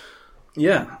trailers.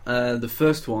 Yeah, the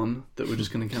first one that we're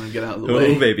just going to kind of get out of the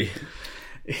way Oh, baby.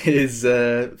 is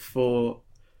for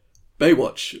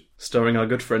Baywatch. Starring our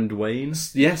good friend Wayne.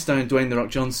 Yeah, starring Dwayne The Rock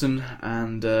Johnson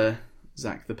and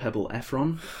Zach the Pebble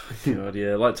Efron. God,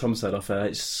 yeah. Like Tom said off air,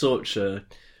 it's such a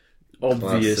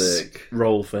obvious Classic.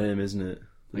 role for him, isn't it?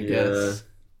 I guess.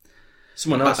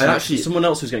 Someone else. Someone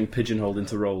else who's getting pigeonholed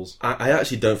into roles. I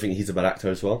actually don't think he's a bad actor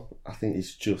as well. I think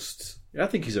he's just... Yeah, I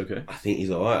think he's okay. I think he's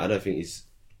alright. I don't think he's...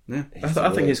 Yeah. I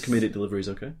think his comedic delivery is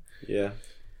okay. Yeah.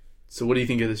 So what do you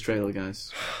think of this trailer,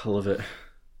 guys? I love it.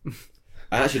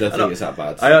 I actually don't think it's that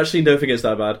bad. I actually don't think it's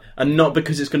that bad, and not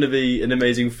because it's going to be an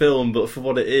amazing film, but for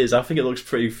what it is, I think it looks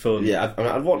pretty fun. Yeah,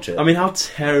 I'd watch it. I mean, how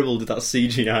terrible did that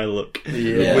CGI look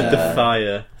Yeah. with the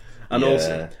fire, and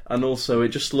Yeah. also it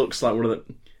just looks like one of the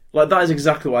that is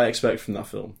exactly what I expect from that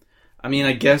film. I mean,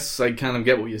 I guess I kind of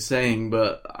get what you're saying,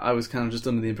 but I was kind of just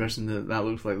under the impression that that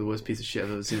looked like the worst piece of shit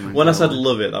I've ever seen in my When I entire said life.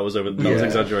 love it, that was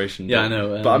exaggeration. Yeah, but, I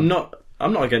know. but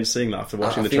I'm not against seeing that after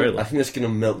watching the trailer. I think it's going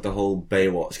to milk the whole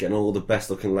Baywatch, getting all the best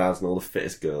looking lads and all the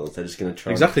fittest girls. They're just going to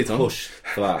try Exactly, and Tom. push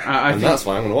for that. I and think- that's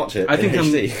why I'm going to watch it. I think in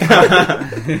I'm-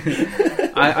 HD.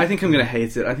 I think I'm going to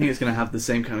hate it. I think it's going to have the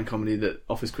same kind of comedy that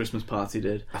Office Christmas Party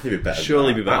did. I think it'd be better.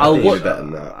 Surely than be that. better. I think I'll it'd be better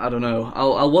than that. I don't know.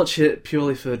 I'll watch it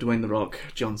purely for Dwayne The Rock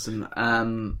Johnson.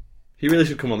 He really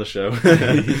should come on the show.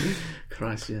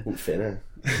 Christ, yeah. Wouldn't fit in.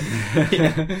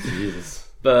 Jesus.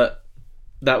 But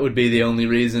that would be the only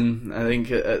reason, I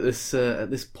think, at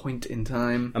this point in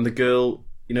time. And the girl,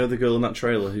 the girl in that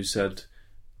trailer who said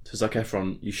to Zac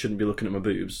Efron, "You shouldn't be looking at my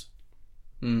boobs."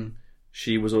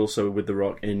 She was also with The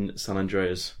Rock in San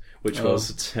Andreas, which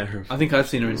was terrible. I think I've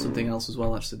seen her in something else as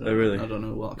well, actually. But Oh, really? I don't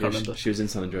know what. I Yeah, can't remember. she was in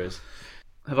San Andreas.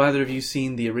 Have either of you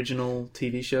seen the original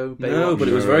TV show, Baywatch? No, but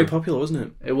it was very popular, wasn't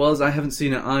it? It was. I haven't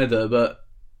seen it either, but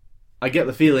I get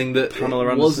the feeling that Pamela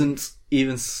it Anderson. wasn't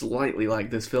even slightly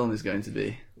like this film is going to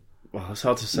be. Well, it's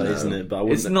hard to say, isn't it? But I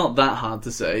It's wouldn't. not that hard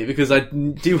to say, because I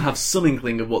do have some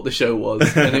inkling of what the show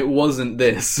was, and it wasn't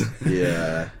this.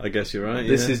 Yeah. I guess you're right.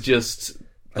 This yeah. is just...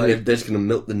 I think they're just going to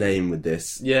milk the name with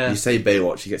this. Yeah. You say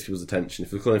Baywatch, it gets people's attention.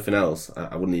 If they call anything else,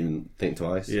 I wouldn't even think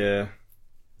twice. Yeah.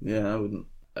 Yeah, I wouldn't.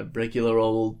 A regular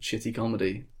old shitty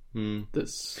comedy.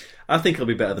 That's... I think it'll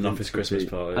be better than Office Christmas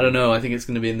Party. I don't know, I think it's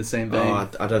going to be in the same vein Oh,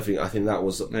 I don't think. I think that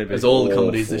was Maybe. as all the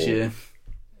comedies awful. this year.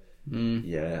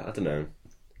 Yeah, I don't know.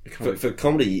 For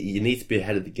comedy, you need to be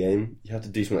ahead of the game. You have to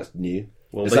do something that's new.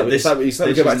 Well, It's like this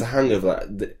we go back to isn't- Hangover.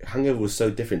 Like, the Hangover was so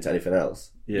different to anything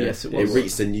else. Yeah. Yes, it It was.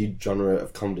 reached a new genre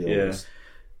of comedy. Yeah. Almost.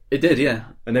 It did, yeah.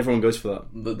 And everyone goes for that.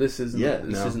 But this isn't,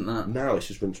 isn't that. Now it's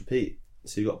just rinse repeat.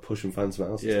 So you got to push and find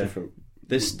something else. Yeah. It's different.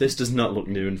 This does not look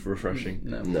new and refreshing.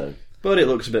 No. No. But it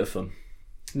looks a bit of fun.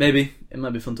 Maybe. It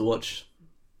might be fun to watch.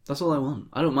 That's all I want.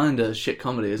 I don't mind a shit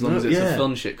comedy, as long No, as it's yeah. a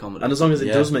fun shit comedy. And as long as it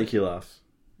Yeah. does make you laugh.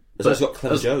 As long as it's got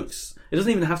clever jokes. It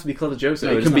doesn't even have to be clever jokes. No,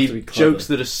 It it can doesn't be, have to be clever. jokes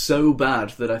that are so bad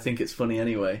that I think it's funny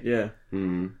anyway. Yeah.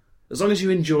 Mm. As long as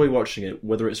you enjoy watching it,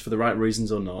 whether it's for the right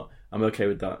reasons or not, I'm okay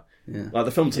with that. Yeah. Like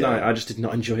the film tonight, Yeah. I just did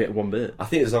not enjoy it one bit. I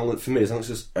think for me, as long as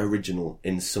it's original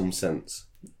in some sense.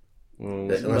 Well,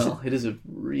 Unless Well, it is a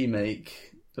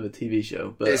remake of a TV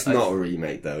show, but it's not a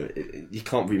remake though. You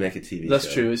can't remake a TV show.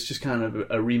 That's true. It's just kind of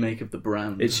a remake of the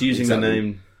brand. it's using Exactly. the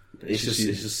name. It's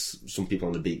just some people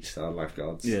on the beach that are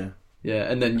lifeguards. Yeah. Yeah,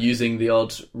 and then using the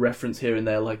odd reference here and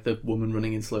there, like the woman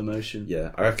running in slow motion.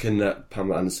 Yeah, I reckon that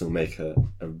Pamela Anderson will make a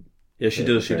Yeah, she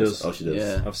does. She appearance. does. Oh, she does.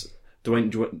 Yeah.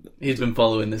 Dwayne He's been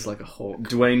following this like a hawk.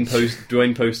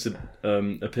 Dwayne posted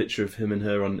a picture of him and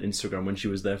her on Instagram when she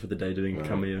was there for the day doing a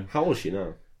cameo. How old is she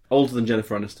now? Older than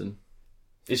Jennifer Aniston,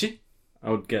 Is she? I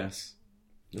would guess.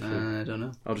 I don't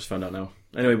know. I'll just find out now.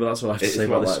 Anyway, but that's all I have to It's say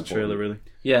about not this that trailer, important. really.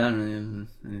 Yeah, I don't know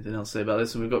anything else to say about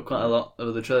this. And we've got quite a lot of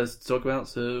other trailers to talk about,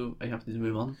 so are you happy to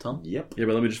move on, Tom? Yep. Yeah,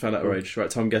 but let me just find out her age. Right,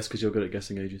 Tom, guess because you're good at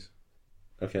guessing ages.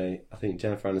 Okay, I think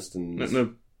Jennifer Aniston.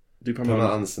 No.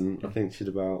 Pamela Anderson. I think she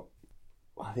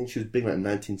was big like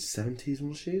 1970s,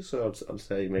 wasn't she? So I'd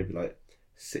say maybe like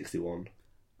 61.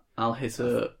 I'll hit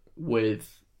her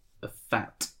with a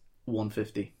fat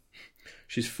 150.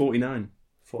 She's 49.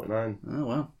 49. Oh,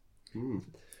 wow.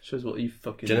 Shows what you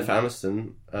fucking... Jennifer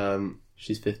Aniston.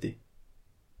 She's 50.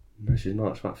 No, she's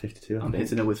not. She's about 52, I'm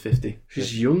hitting her with 50.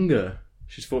 She's younger.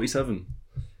 She's 47.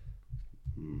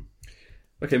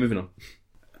 Okay, moving on.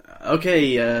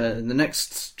 Okay, the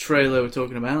next trailer we're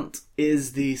talking about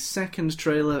is the second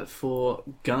trailer for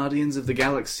Guardians of the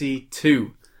Galaxy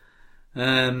 2.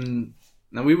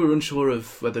 Now, we were unsure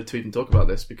of whether to even talk about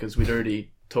this because we'd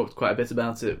already talked quite a bit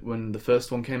about it when the first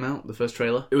one came out, the first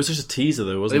trailer. It was just a teaser,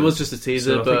 though, wasn't it? It was just a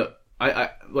teaser, So but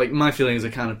I like my feelings are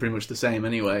kind of pretty much the same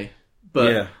anyway.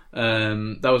 But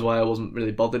that was why I wasn't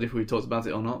really bothered if we talked about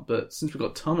it or not. But since we've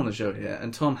got Tom on the show here,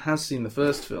 and Tom has seen the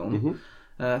first film,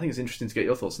 I think it's interesting to get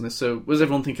your thoughts on this. So, what does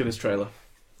everyone think of this trailer?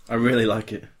 I really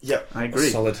like it. Yeah, I agree.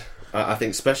 Solid. I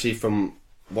think, especially from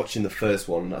watching the first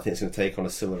one, I think it's going to take on a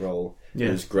similar role. Yeah.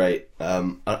 It was great.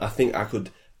 I think I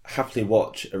could happily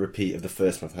watch a repeat of the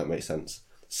first one, if that makes sense.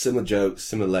 Similar jokes,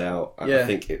 similar layout. I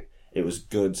think it was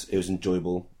good. It was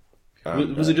enjoyable.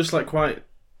 Was it just like quite...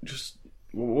 just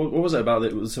what was it about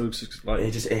it? It was so like...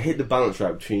 It hit the balance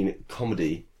right between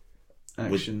comedy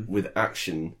Action. with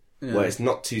action, where it's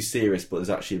not too serious, but there's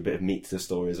actually a bit of meat to the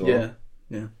story as well.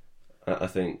 Yeah. I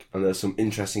think. And there's some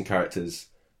interesting characters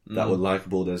that were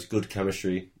likeable. There's good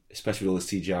chemistry, especially with all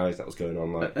the CGIs that was going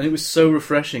on. Like, And it was so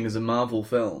refreshing as a Marvel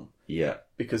film. yeah.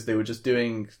 Because they were just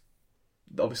doing,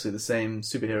 obviously, the same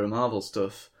superhero Marvel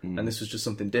stuff, and this was just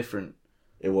something different.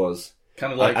 It was.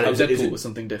 Kind of like And how it was- Deadpool was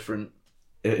something different.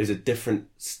 It was a different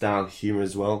style of humour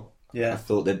as well. Yeah. I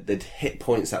thought they'd hit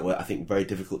points that were, I think, very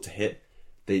difficult to hit.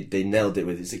 They nailed it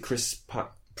with... Is it Chris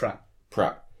Pratt?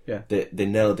 Yeah. They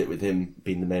nailed it with him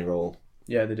being the main role.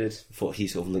 Yeah, they did. I thought he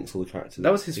sort of links all the characters.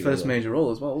 That was his together. first major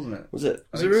role as well, wasn't it? Was it?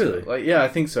 Was it really? So. Like, yeah, I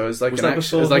think so. It's like Was an that action,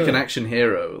 before it was like Her? an action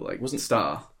hero, like Wasn't-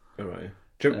 star. Oh, right.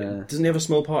 Doesn't he have a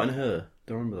small part in Her?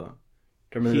 Do I remember that?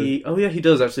 Do I remember He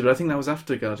does actually, but I think that was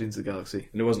after Guardians of the Galaxy.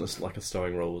 And it wasn't like a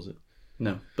starring role, was it?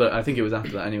 No, but I think it was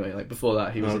after that anyway. Like before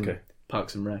that, he was in okay.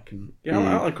 Parks and Rec, and Yeah,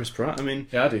 I like Chris Pratt. I mean...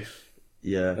 yeah, I do.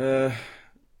 Yeah.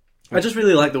 I just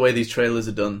really like the way these trailers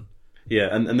are done. Yeah,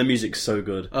 and the music's so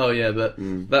good. Oh yeah, but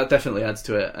that definitely adds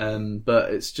to it.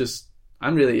 But it's just I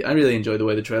really enjoy the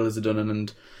way the trailers are done,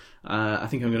 and I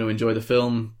think I'm going to enjoy the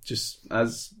film just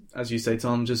as you say,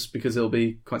 Tom, just because it'll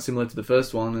be quite similar to the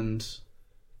first one, and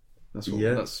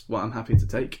that's what I'm happy to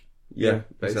take. Yeah,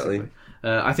 basically. exactly.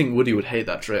 I think Woody would hate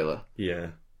that trailer, Yeah.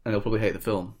 and he'll probably hate the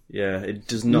film. Yeah, it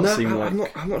does not seem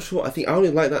like... I'm not sure. I think I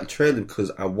only like that trailer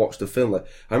because I watched the film. Like,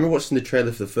 I remember watching the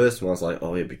trailer for the first one, I was like,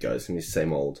 oh, here we go, it's going to be the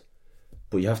same old.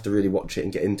 But you have to really watch it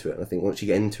and get into it. And I think once you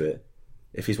get into it,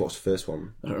 if he's watched the first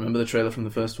one... I don't remember the trailer from the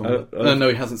first one. No,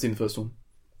 he hasn't seen the first one.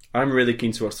 I'm really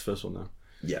keen to watch the first one now.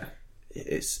 Yeah.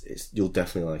 It's you'll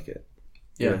definitely like it.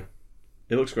 Yeah.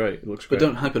 It looks great. But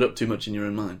don't hype it up too much in your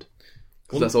own mind.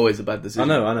 Because that's always a bad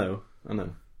decision. I know.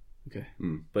 Okay.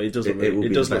 But it does look It will it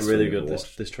be does the look best really film good,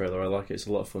 you've this trailer. I like it. It's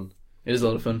a lot of fun. It is a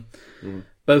lot of fun.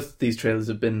 Both these trailers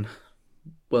have been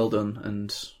well done,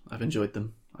 and I've enjoyed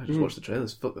them. I just watched the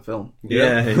trailers. Fuck the film.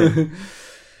 Yeah.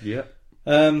 Yeah.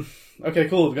 Okay,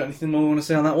 cool. Have we got anything more we want to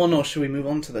say on that one, or should we move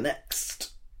on to the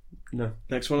next? No.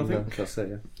 Next one, I think. That's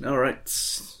it, yeah. All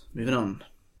right, moving on.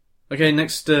 Okay,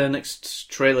 next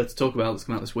trailer to talk about that's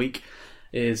come out this week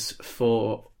is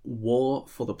for War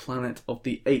for the Planet of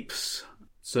the Apes.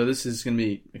 So this is going to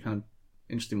be a kind of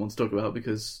interesting one to talk about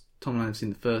because Tom and I have seen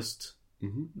the first,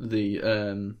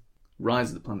 the Rise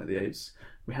of the Planet of the Apes.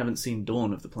 We haven't seen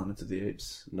Dawn of the Planet of the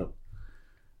Apes. No.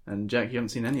 And Jack, you haven't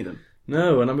seen any of them.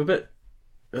 No, and I'm a bit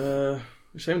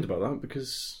ashamed about that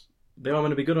because they are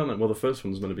meant to be good, aren't they? Well, the first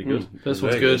one's meant to be good. First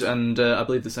one's good, and I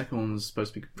believe the second one's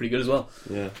supposed to be pretty good as well.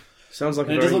 Yeah. Sounds like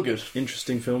And a it does very look good.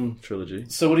 interesting film trilogy.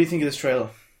 So what do you think of this trailer?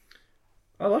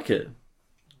 I like it.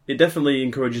 It definitely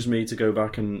encourages me to go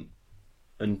back and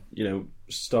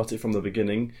start it from the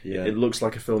beginning. Yeah. It looks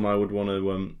like a film I would want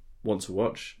to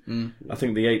watch. I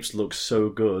think the apes look so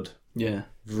good, Yeah.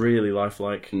 really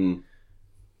lifelike, and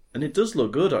it does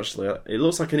look good actually. It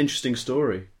looks like an interesting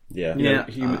story. Yeah. Yeah,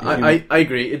 human- I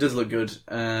agree. It does look good.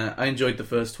 I enjoyed the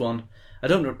first one. I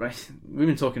don't know. We've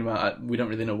been talking about. We don't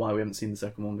really know why we haven't seen the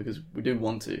second one because we do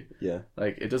want to. Yeah.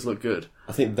 Like it does look good.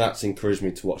 I think that's encouraged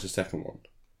me to watch the second one.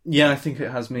 Yeah, I think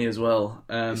it has me as well.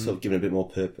 It's sort of given a bit more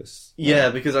purpose. Yeah,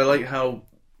 because I like how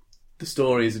the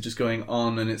stories are just going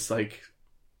on, and it's like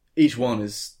each one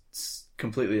is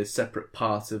completely a separate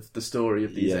part of the story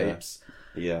of these apes.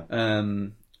 Yeah.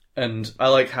 And I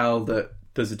like how that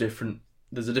there's a different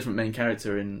there's a different main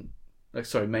character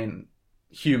main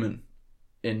human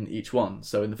in each one.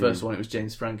 So in the first one it was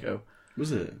James Franco.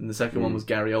 Was it? And the second one was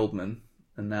Gary Oldman,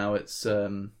 and now it's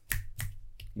Woody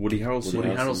Harrelson. Woody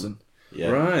Harrelson. Yeah.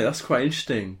 Right, that's quite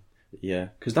interesting. Yeah.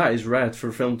 Because that is rare for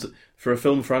a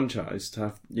film franchise to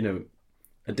have, you know,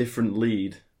 a different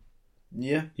lead.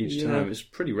 Yeah. Each time. It's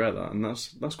pretty rare, that, and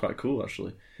that's quite cool,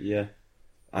 actually. Yeah.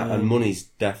 And money's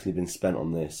definitely been spent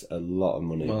on this. A lot of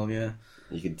money. Well, yeah.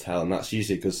 You can tell, and that's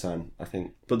usually a good sign, I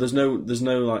think. But there's no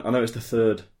like, I know it's the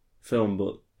third film,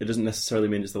 but it doesn't necessarily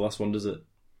mean it's the last one, does it?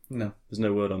 No. There's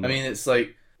no word on that. I mean, it's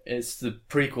like, it's the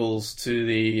prequels to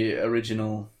the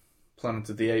original Planet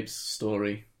of the Apes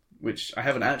story, which I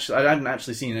hadn't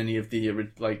actually seen any of the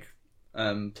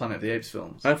Planet of the Apes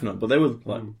films. I have not, but they were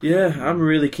like, yeah, I'm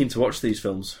really keen to watch these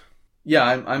films. Yeah,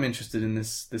 I'm interested in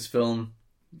this film.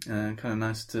 Kind of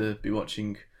nice to be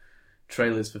watching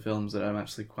trailers for films that I'm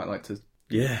actually quite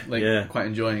quite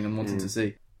enjoying and wanting to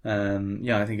see.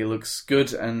 I think it looks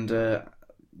good, and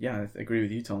I agree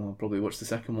with you, Tom. I'll probably watch the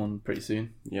second one pretty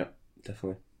soon. Yeah,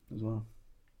 definitely as well.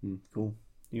 Cool.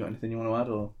 You got anything you want to add,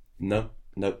 or no?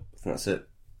 I think that's it.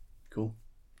 Cool.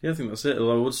 Yeah, I think that's it.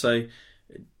 Although I would say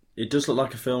it does look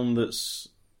like a film that's,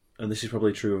 and this is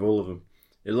probably true of all of them.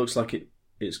 It looks like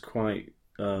it's quite.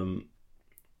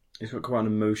 It's got quite an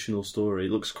emotional story.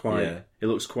 It looks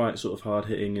quite sort of hard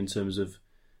hitting in terms of.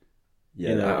 Yeah,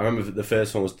 you know, I remember the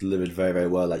first one was delivered very, very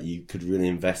well. Like, you could really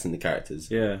invest in the characters.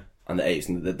 Yeah. And the apes,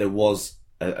 and there was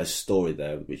a story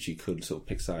there which you could sort of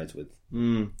pick sides with.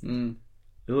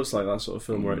 It looks like that sort of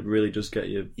film where it really does get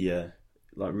you,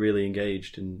 like, really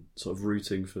engaged and sort of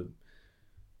rooting for.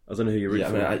 I don't know who you're rooting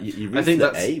for. You root for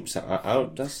the apes.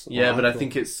 I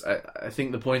think it's. I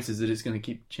think the point is that it's going to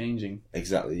keep changing.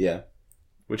 Exactly. Yeah.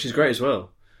 Which is great as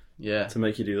well. Yeah. To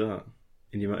make you do that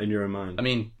in your own mind. I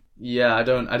mean, yeah, I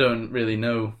don't really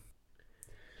know.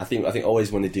 I think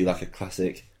always when they do like a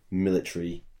classic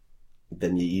military,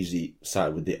 then you usually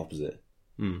side with the opposite.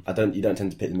 You don't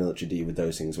tend to pick the military, do you, with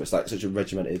those things where it's like such a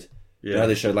regimented. Yeah. You know,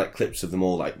 they show like clips of them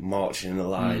all like marching in a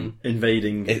line,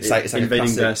 invading. It's like invading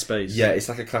classic, their space. Yeah, it's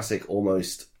like a classic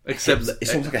almost. Except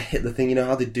it's almost like a Hitler thing. You know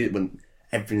how they do it when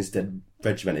everything's dead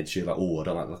regimented. So you're like, oh, I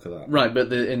don't like the look of that. Right,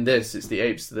 but in this, it's the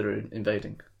apes that are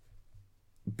invading.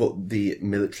 But the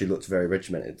military looks very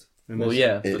regimented. Well,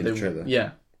 yeah, in the trailer.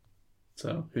 Yeah.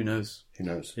 So who knows? Who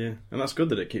knows? Yeah, and that's good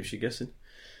that it keeps you guessing.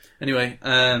 Anyway,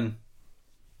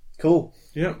 cool.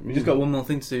 Yeah, we just got one more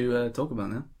thing to talk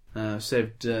about now.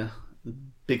 Saved the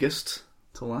biggest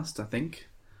to last, I think.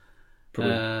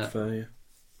 Probably fair, yeah.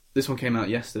 This one came out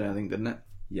yesterday, I think, didn't it?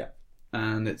 Yeah.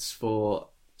 And it's for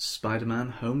Spider-Man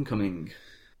Homecoming.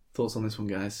 Thoughts on this one,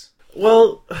 guys?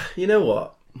 Well, you know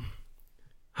what?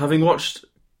 Having watched,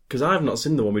 because I've not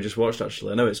seen the one we just watched,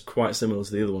 actually. I know it's quite similar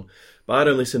to the other one, but I'd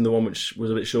only seen the one which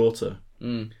was a bit shorter.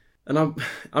 And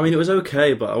I mean, it was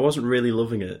okay, but I wasn't really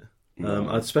loving it.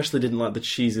 I especially didn't like the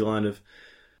cheesy line of,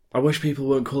 I wish people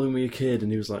weren't calling me a kid,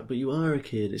 and he was like, but you are a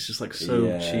kid. It's just like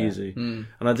so cheesy. And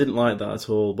I didn't like that at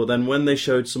all. But then when they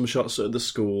showed some shots at the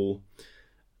school,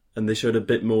 and they showed a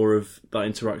bit more of that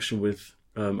interaction with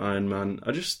Iron Man,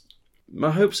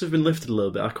 my hopes have been lifted a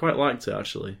little bit. I quite liked it,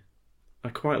 actually. I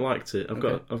quite liked it. I've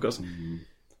got some.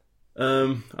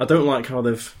 I don't like how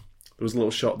there was a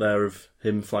little shot there of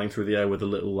him flying through the air with a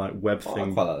little like web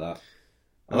thing. I quite like that.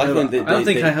 I don't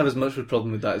think I have as much of a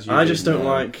problem with that as you. I just don't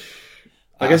like.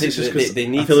 I guess it's just because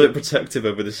I feel a bit protective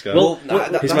over this guy. Well,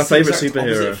 he's my favourite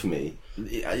superhero. For me,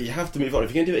 you have to move on.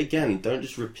 If you're going to do it again, don't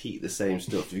just repeat the same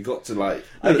stuff. You've got to like.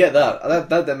 I get that.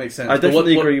 That makes sense. I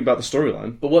definitely agree about the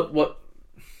storyline. But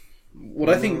what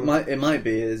I think it might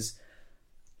be is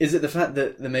it the fact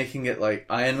that they're making it like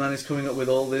Iron Man is coming up with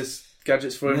all this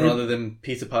gadgets for him rather than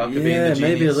Peter Parker being the genius? Yeah,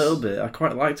 maybe a little bit. I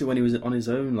quite liked it when he was on his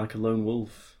own, like a lone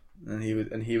wolf. And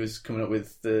he was coming up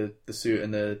with the suit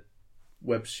and the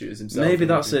web shooters himself. Maybe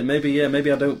that's it. Maybe I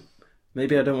don't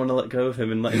want to let go of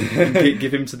him and let him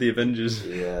give him to the Avengers.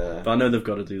 Yeah. But I know they've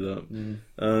got to do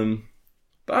that.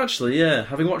 But actually, yeah,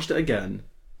 having watched it again,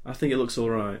 I think it looks all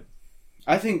right.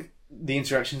 I think the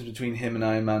interactions between him and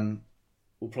Iron Man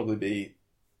will probably be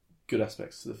good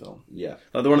aspects to the film. Yeah.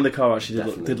 Like the one in the car actually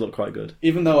did look quite good.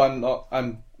 Even though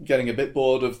I'm getting a bit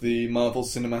bored of the Marvel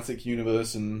Cinematic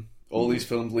Universe and all these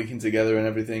films linking together and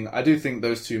everything, I do think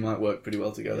those two might work pretty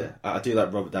well together. Yeah. I do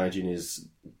like Robert Downey Jr.'s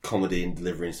comedy and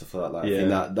delivery and stuff like that. I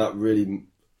think that really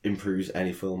improves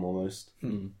any film almost.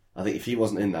 I think if he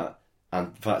wasn't in that,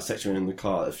 and for that section in the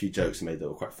car, a few jokes he made that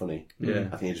were quite funny. Yeah.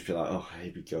 I think he'd just be like, oh,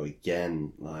 here we go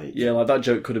again. Like, yeah, like that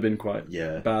joke could have been quite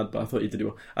bad, but I thought he did it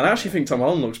well. And I actually think Tom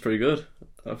Holland looks pretty good.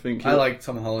 I like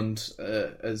Tom Holland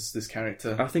as this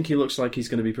character. I think he looks like he's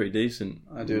going to be pretty decent.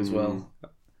 I do as well.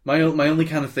 My only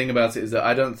kind of thing about it is that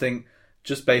I don't think,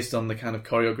 just based on the kind of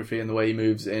choreography and the way he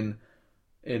moves in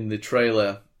the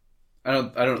trailer, I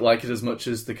don't like it as much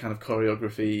as the kind of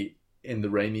choreography in the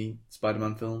Raimi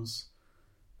Spider-Man films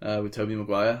with Tobey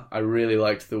Maguire. I really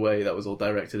liked the way that was all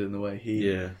directed and the way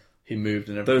he moved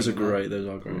and everything. Those are great. Those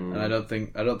are great. And I don't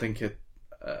think it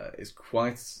is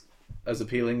quite as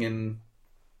appealing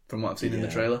from what I've seen in the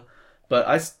trailer. But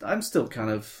I'm still kind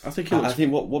of... I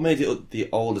think what made the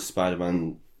older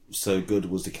Spider-Man so good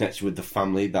was the connection with the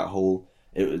family. There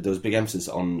was big emphasis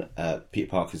on Peter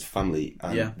Parker's family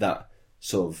and that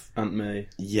sort of... Aunt May.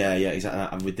 Yeah, exactly.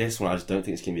 And with this one, I just don't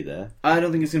think it's going to be there. I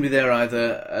don't think it's going to be there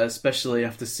either, especially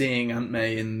after seeing Aunt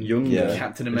May in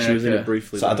Captain America. She was in it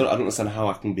briefly. So I don't understand how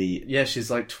I can be... Yeah,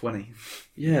 she's like 20.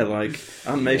 Yeah, like,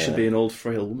 Aunt May should be an old,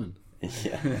 frail woman.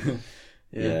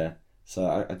 Yeah.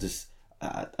 So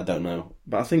I don't know.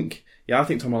 But I think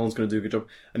Tom Holland's going to do a good job.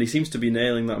 And he seems to be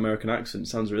nailing that American accent. It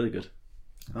sounds really good.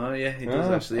 Oh, yeah, he does,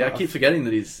 actually. Yeah, I keep forgetting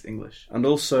that he's English. And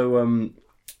also, do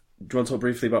you want to talk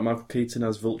briefly about Michael Keaton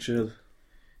as Vulture?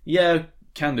 Yeah,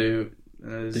 can do.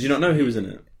 Did you not know he was in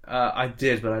it? I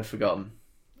did, but I'd forgotten.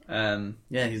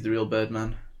 Yeah, he's the real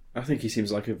Birdman. I think he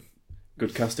seems like a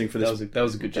good casting for this. That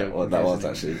was a good joke. That was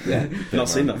actually, yeah. Not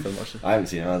seen that film, actually. I haven't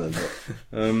seen it either.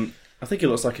 But... I think it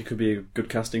looks like it could be a good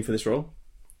casting for this role.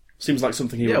 Seems like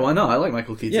something he would... Yeah, why not? I like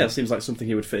Michael Keaton. Yeah, seems like something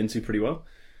he would fit into pretty well.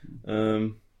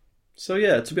 So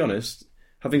yeah, to be honest,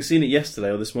 having seen it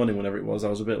yesterday or this morning, whenever it was, I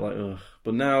was a bit like, ugh.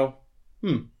 But now,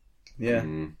 yeah,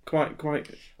 quite.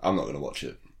 I'm not going to watch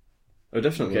it. Oh,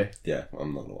 definitely. Okay. Yeah,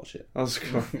 I'm not going to watch it. I was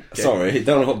Sorry,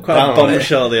 don't know what quite a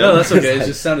bombshell there. No, that's okay. It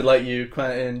just sounded like you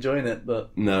quite enjoying it,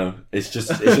 but no, it's just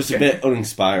a bit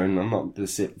uninspiring. I'm not going to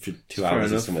sit for 2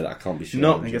 hours or something that I can't be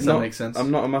sure. I guess that makes sense.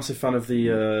 I'm not a massive fan of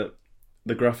the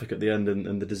graphic at the end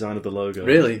and the design of the logo.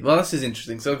 Really? Well, this is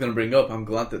interesting. So I was going to bring up, I'm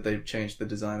glad that they've changed the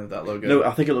design of that logo. No,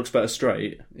 I think it looks better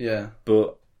straight. Yeah.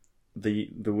 But the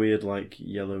weird, like,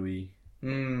 yellowy... I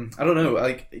don't know,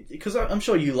 like, because I'm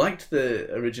sure you liked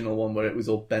the original one where it was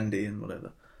all bendy and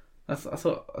whatever. I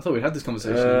thought we'd had this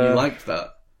conversation and you liked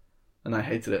that, and I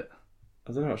hated it.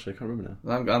 I don't know, actually, I can't remember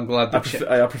now. I'm glad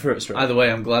I prefer it straight. Either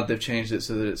way, I'm glad they've changed it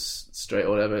so that it's straight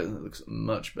or whatever. It looks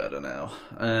much better now.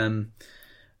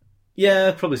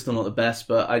 Yeah, probably still not the best,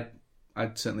 but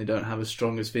I certainly don't have as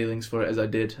strong as feelings for it as I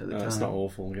did at the time. It's not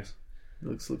awful, I guess.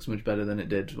 It looks much better than it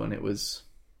did when it was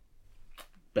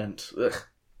bent. Ugh.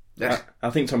 I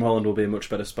think Tom Holland will be a much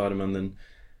better Spider-Man than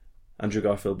Andrew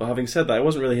Garfield. But having said that, it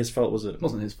wasn't really his fault, was it? It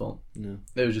wasn't his fault. No.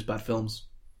 They were just bad films.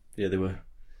 Yeah, they were.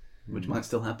 Which might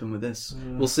still happen with this.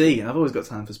 We'll see. I've always got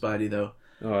time for Spidey, though.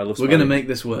 Oh, I love Spidey. We're going to make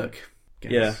this work.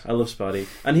 Guess. Yeah, I love Spidey.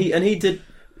 And he did,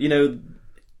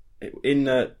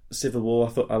 in Civil War,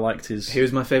 I thought I liked his... He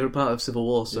was my favourite part of Civil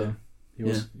War, so... Yeah, he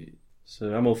was.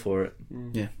 So I'm all for it.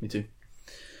 Yeah, me too.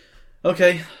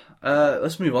 Okay,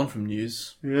 let's move on from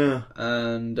news. Yeah.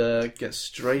 And get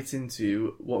straight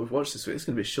into what we've watched this week. It's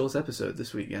going to be a short episode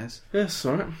this week, guys. Yes,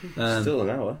 alright. Still an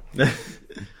hour. Look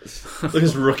at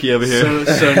this rookie over here.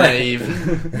 So naive.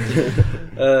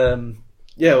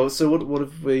 Yeah, so what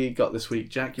have we got this week?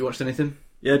 Jack, you watched anything?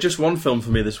 Yeah, just one film for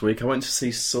me this week. I went to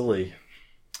see Sully.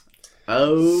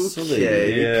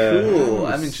 Okay, yeah. Cool.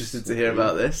 I'm interested to hear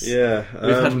about this. Yeah.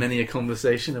 We've had many a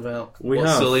conversation about what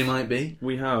Sully might be.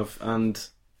 We have, and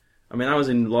I mean, I was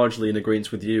largely in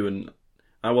agreement with you, and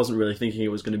I wasn't really thinking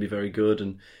it was going to be very good,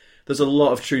 and there's a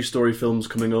lot of true story films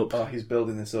coming up. Oh, he's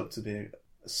building this up to be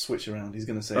a switch around. He's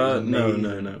going to say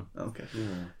no. Okay.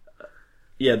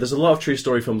 Yeah, there's a lot of true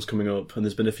story films coming up, and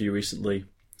there's been a few recently.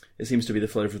 It seems to be the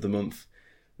flavour of the month.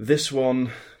 This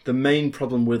one, the main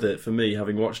problem with it, for me,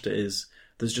 having watched it, is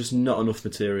there's just not enough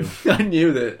material. I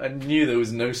knew there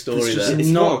was no story there. It's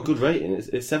not a good rating. It's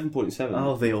 7.7.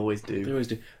 Oh, they always do. They always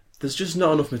do. There's just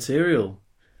not enough material.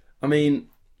 I mean,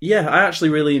 yeah, I actually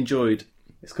really enjoyed...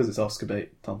 It's because it's Oscar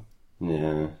bait, Tom.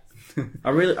 Yeah.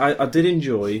 I did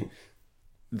enjoy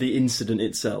the incident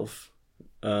itself.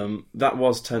 That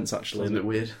was tense, actually. It was a bit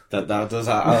weird. That does.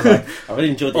 I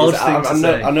really enjoyed this.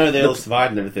 I know they all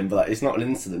survived and everything, but it's not an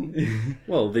incident.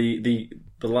 Well, the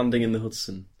landing in the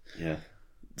Hudson. Yeah.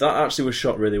 That actually was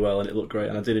shot really well and it looked great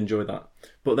and I did enjoy that.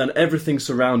 But then everything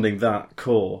surrounding that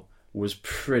core was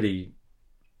pretty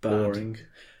bad. Boring.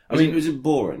 Was it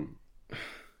boring?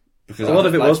 Because a lot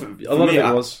of it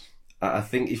was. I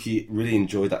think if you really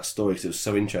enjoyed that story because it was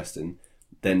so interesting,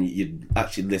 then you'd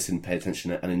actually listen, pay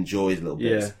attention, and enjoy it a little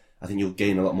bit. Yeah. I think you'll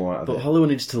gain a lot more out of it. But Hollywood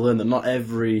needs to learn that not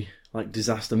every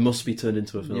disaster must be turned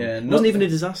into a film. Yeah, it wasn't even a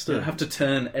disaster. You don't have to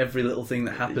turn every little thing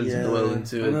that happens in the world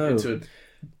into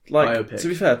Like, biopic. to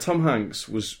be fair, Tom Hanks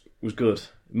was good.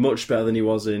 Much better than he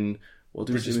was in... What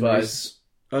did Bridge he of do in Spies.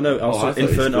 Oh, no, I thought he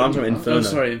was Inferno. I'm good. talking Inferno. Oh,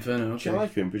 sorry, Inferno. Do you Okay.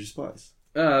 like him in Bridge of Spies?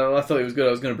 I thought he was good.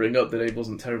 I was going to bring up that he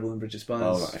wasn't terrible in Bridge of Spies.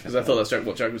 Oh, right, okay. Because I thought that's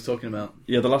what Jack was talking about.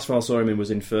 Yeah, the last film I saw him in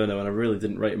was Inferno, and I really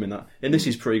didn't rate him in that. In this,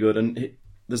 he's pretty good. And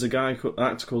there's an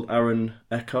actor called Aaron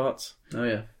Eckhart. Oh,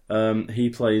 yeah. He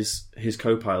plays his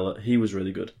co-pilot. He was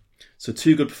really good. So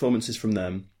 2 good performances from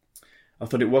them. I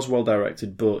thought it was well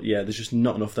directed, but yeah, there's just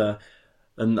not enough there.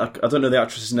 And I don't know the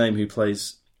actress's name who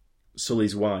plays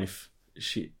Sully's wife.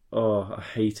 I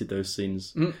hated those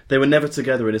scenes. They were never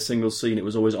together in a single scene. It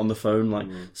was always on the phone, like,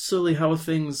 Sully, how are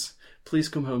things? Please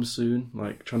come home soon.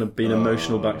 Like, trying to be an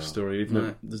emotional backstory, even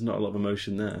though there's not a lot of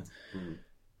emotion there.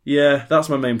 Yeah, that's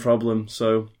my main problem.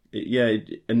 So,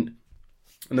 and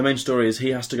the main story is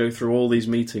he has to go through all these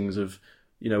meetings of,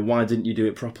 why didn't you do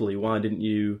it properly? Why didn't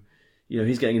you...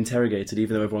 he's getting interrogated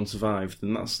even though everyone survived,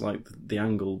 and that's like the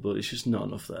angle, but it's just not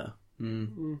enough there.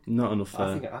 Not enough there.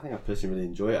 I think I personally really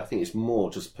enjoy it. I think it's more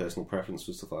just personal preference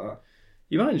for stuff like that.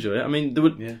 You might enjoy it. I mean,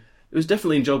 it was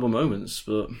definitely enjoyable moments,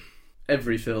 but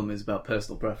Every film is about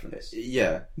personal preference.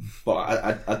 Yeah,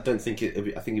 but I don't think I think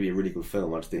it'd be a really good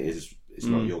film. I just think it's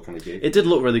not your kind of gig. it did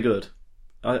look really good.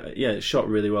 It shot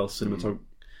really well cinematography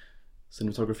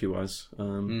wise.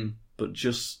 But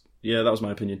just that was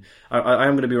my opinion. I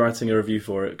am going to be writing a review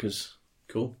for it because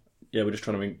Cool. Yeah, we're just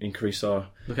trying to increase our...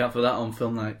 Look out for that on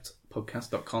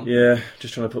filmnightpodcast.com. Yeah,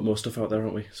 just trying to put more stuff out there,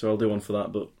 aren't we? So I'll do one for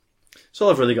that, but... That's all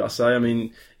I've really got to say. I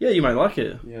mean, yeah, you might like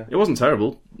it. Yeah. It wasn't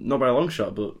terrible. Not by a long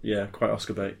shot, but yeah, quite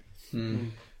Oscar bait.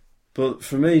 But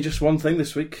for me, just one thing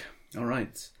this week. All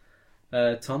right.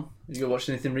 Tom, have you watched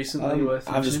anything recently worth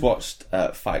I've just mentioning?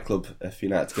 watched Fight Club a few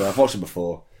nights ago. I've watched it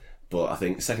before, but I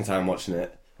think second time watching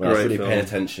it, when I was really paying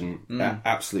attention,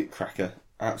 absolute cracker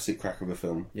of a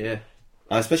film. Yeah.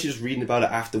 And especially just reading about it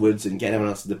afterwards and getting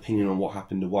everyone else's opinion on what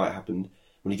happened and why it happened.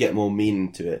 When you get more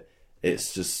meaning to it,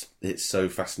 it's so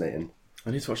fascinating.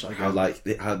 I need to watch that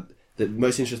again. How the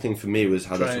most interesting thing for me was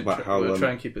how they talk about how... We'll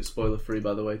try and keep it spoiler-free,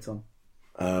 by the way, Tom.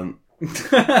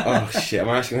 Oh, shit, am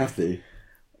I actually going to have to?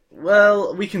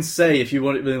 Well, we can say, if you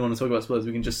really want to talk about spoilers,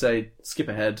 we can just say, skip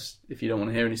ahead if you don't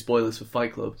want to hear any spoilers for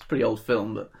Fight Club. It's a pretty old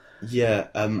film, but... Yeah.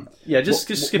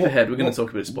 Just skip ahead. We're going to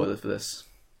talk about spoilers for this.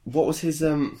 What was his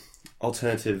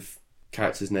alternative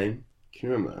character's name? Can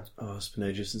you remember? Oh, it's been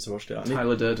ages since I watched it.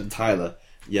 Tyler Durden. Tyler.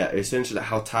 Yeah, it's essentially like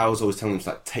how Tyler was always telling him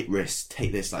to take risks,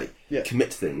 take this,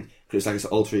 commit to thing. Because it's like his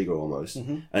alter ego almost.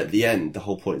 Mm-hmm. And at the end, the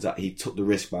whole point is that he took the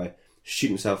risk by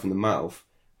shooting himself in the mouth,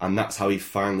 and that's how he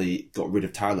finally got rid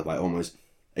of Tyler, by almost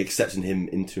accepting him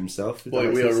into himself.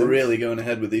 Boy, we are really going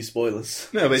ahead with these spoilers.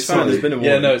 No, but it's fine. There's been a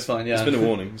warning. Yeah, no, it's fine. Yeah, it's been a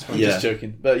warning. It's fine. I'm just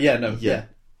joking, but yeah.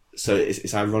 So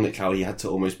it's ironic how he had to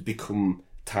almost become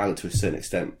Tyler to a certain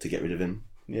extent to get rid of him.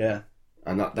 Yeah,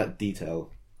 and that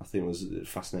detail I think was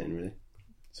fascinating, really.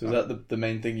 So is that the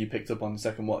main thing you picked up on the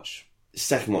second watch?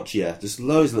 Second watch, yeah. There's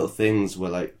loads of little things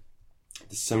where there's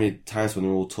so many times when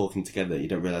they're all talking together, you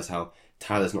don't realise how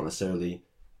Tyler's not necessarily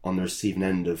on the receiving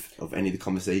end of any of the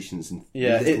conversations. And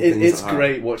it's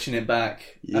great watching it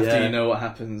back after you know what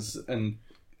happens and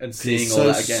seeing all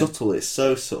that again. It's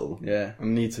so subtle. Yeah, I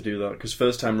need to do that because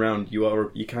first time round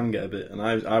you can get a bit, and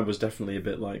I was definitely a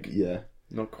bit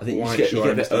not quite I think you sure.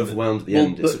 get a bit overwhelmed at the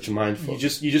end. It's such a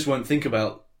mindfuck. You just won't think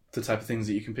about the type of things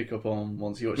that you can pick up on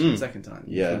once you watch it the second time.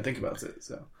 You don't think about it.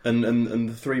 So and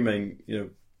the three main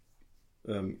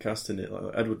cast in it,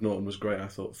 like Edward Norton was great. I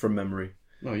thought from memory.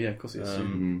 Oh yeah, of course he is.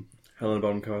 Helena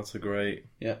Bonham Carter, great.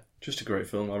 Yeah, just a great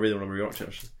film. I really want to rewatch it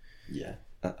actually. Yeah,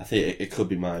 I think it could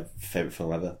be my favourite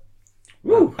film ever.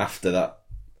 Woo! After that.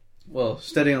 Well,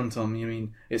 steady on, Tom. You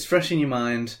mean it's fresh in your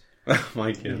mind.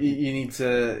 Mike, yeah. You need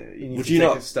to take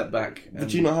a step back.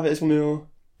 Would you not have it as one of your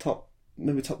top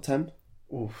 10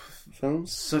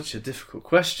 films? Such a difficult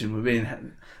question we're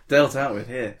being dealt out with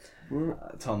here,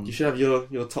 Tom. You should have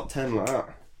your top 10 like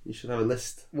that. You should have a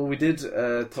list. Well, we did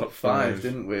top 5,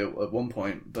 didn't we, at one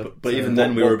point? But even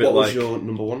then we were a bit what was your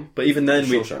number one? But even then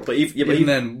even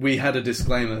then we had a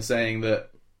disclaimer saying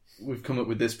that we've come up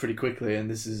with this pretty quickly, and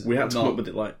this is we had to come up with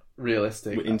it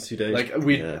realistic in 2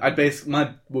 days.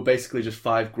 Mine were basically just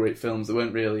 5 great films that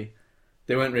weren't really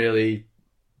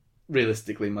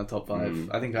realistically my top 5.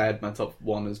 I think I had my top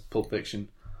 1 as Pulp Fiction.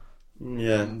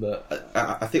 Yeah, but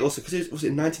I think also because was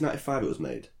it 1995 it was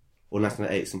made or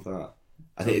 1998, something like that.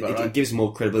 I think it gives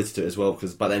more credibility to it as well,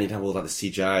 because by then you'd have all the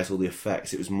CGIs, all the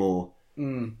effects. It was more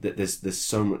that there's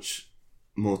so much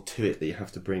more to it that you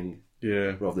have to bring,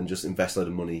 rather than just invest a load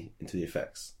of money into the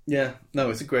effects. Yeah, no,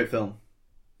 it's a great film.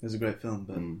 It's a great film,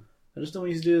 but I just don't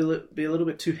want you to be a little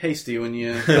bit too hasty when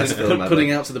you're film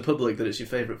putting out to the public that it's your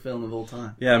favourite film of all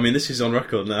time. Yeah, I mean, this is on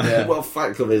record now. Yeah. Well,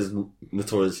 Fight Club is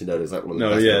notoriously known as like one of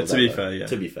the best films to be ever. fair, yeah.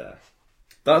 To be fair.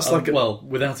 That's like well,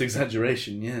 without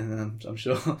exaggeration, yeah, I'm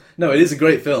sure. No, it is a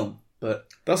great film, but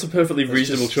that's a perfectly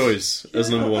reasonable choice as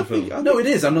number one film. No, it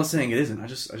is. I'm not saying it isn't. I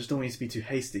just don't want you to be too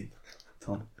hasty,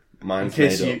 Tom. Mine's in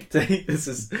case made you up. take this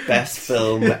is Best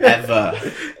film ever.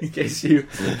 in case you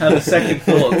have a second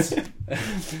thought.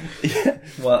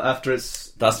 Well, after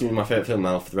it's That's gonna be my favourite film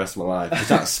now for the rest of my life. It's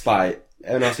that Spite.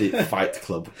 And actually, Fight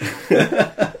Club.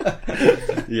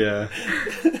 Yeah.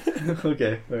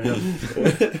 Okay, fair enough.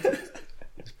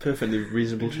 It's a perfectly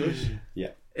reasonable choice. Yeah,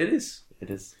 It is. it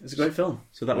is. It's a great film.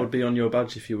 So that would be on your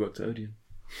badge if you worked at Odeon.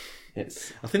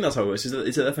 It's I think that's how it works. Is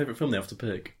it their favourite film they have to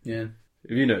pick? Yeah.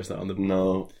 Have you noticed that on the?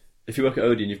 no. If you work at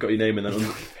Odeon, you've got your name and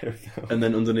then There we go. and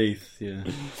then underneath, yeah,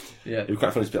 Yeah. It'd be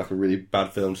quite funny to pick like a really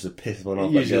bad film just to piss one off.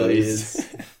 It usually like,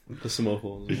 is. there's some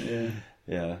awful ones. Yeah.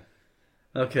 Yeah,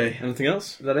 Okay. Anything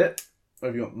else? Is that it? Or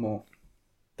have you got more?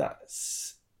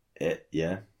 that's it.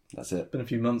 Yeah, that's it. It's been a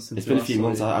few months since It's been a few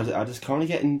months. Sully. I just can't really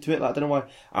get into it. Like, I don't know why.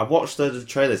 I watched the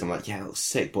trailers. I'm like, yeah, it looks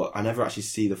sick, but I never actually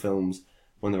see the films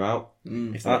when they're out.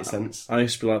 If that makes sense. I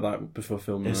used to be like that before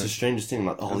filming. It's the strangest thing. I'm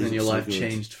like, oh, And these then your look so life good.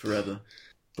 changed forever.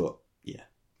 But yeah,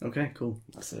 Okay, cool.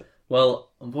 that's it.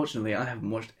 Well, unfortunately, I haven't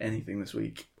watched anything this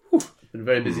week. It's been a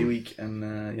very busy week, and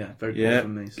very cool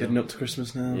from me. So. Getting up to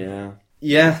Christmas now. Yeah.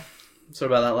 Yeah,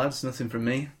 sorry about that, lads. Nothing from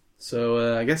me.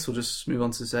 So I guess we'll just move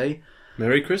on to say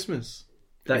Merry Christmas.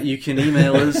 that you can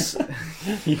email us.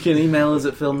 You can email us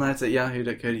at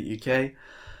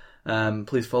filmnight@yahoo.co.uk.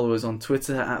 Please follow us on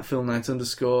Twitter at filmnight_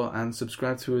 and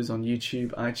subscribe to us on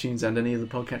YouTube, iTunes, and any other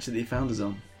podcatcher that you found us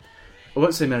on. I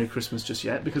won't say Merry Christmas just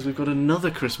yet because we've got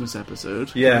another Christmas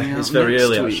episode. Yeah, coming out it's very next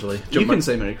early, week. actually. You can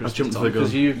say Merry Christmas, jumped Tom, the gun.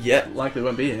 because you Yeah. likely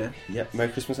won't be here. Yeah. Merry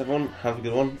Christmas, everyone. Have a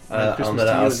good one. Merry Christmas And to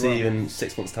then you I'll as see well. you in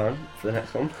 6 months' time for the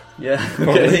next one. Yeah,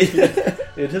 Probably. okay.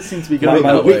 It does seem to be my going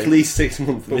that way. weekly 6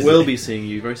 month But visit. we'll be seeing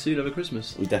you very soon over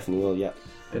Christmas. We definitely will, yeah.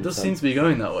 It does seem to be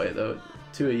going that way, though.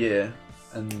 2 a year,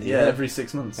 and Yeah. every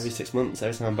 6 months. Every 6 months,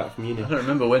 every time I'm back from uni. I don't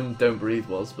remember when Don't Breathe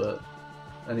was, but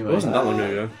anyway. It wasn't that long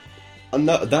ago.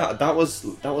 No, that was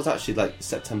actually like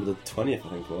September the 20th, I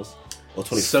think it was. Or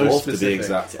 24th So to be specific.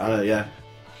 exact. I know, yeah.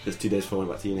 Just 2 days before I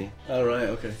went back to uni. Oh, right,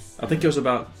 okay. I think it was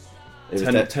about It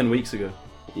was 10 weeks ago.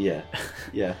 Yeah.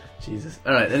 Yeah. Jesus.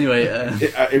 Alright, anyway,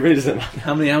 It really doesn't matter.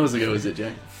 how many hours ago was it,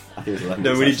 Jack? I think it was 11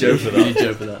 No, we need actually. Joe for We that. need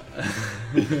Joe for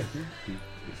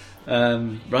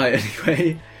that. Right,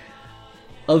 anyway.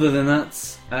 Other than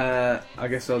that, I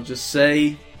guess I'll just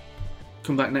say,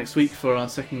 come back next week for our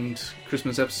second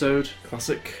Christmas episode,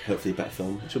 Classic. Hopefully a better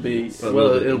film. which will be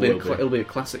Well, it'll be will be. it'll be a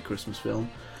classic Christmas film,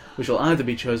 which will either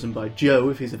be chosen by Joe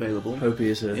if he's available. Hope he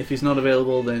is here. If he's not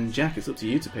available, then Jack, it's up to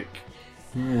you to pick.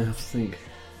 Yeah, I have to think.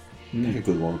 Pick a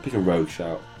good one. Pick a rogue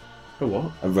shout. Oh,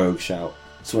 what? A rogue shout.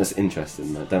 Someone that's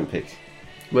interesting, though. Don't pick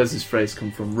Where's this phrase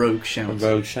come from? Rogue a shout.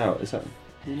 rogue shout. Is that...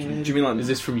 Do you mean like Is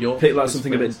this from your? pick like this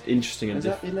something a phrase? bit interesting and Is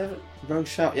that different? you never... Rogue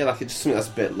shout? Yeah, like it's just something that's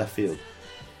a bit left field.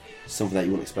 Something that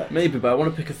you wouldn't expect. Maybe, but I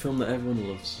want to pick a film that everyone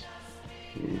loves.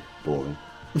 Boring.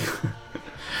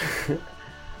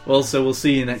 Well, so we'll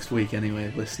see you next week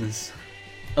anyway, listeners.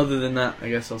 Other than that, I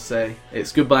guess I'll say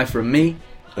it's goodbye from me.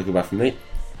 A goodbye from me.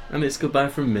 And it's goodbye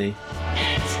from me.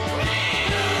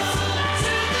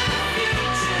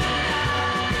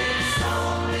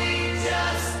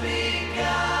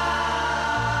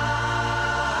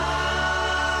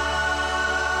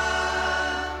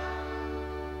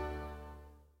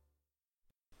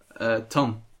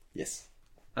 Tom, Yes.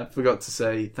 I forgot to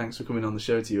say thanks for coming on the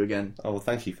show to you again. Oh, well,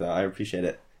 thank you for that. I appreciate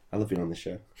it. I love being on this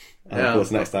show. I Yeah, look forward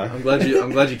to next time. I'm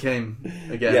glad you came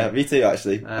again. Yeah, me too,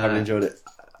 actually. I have enjoyed it.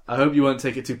 I hope you won't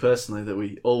take it too personally that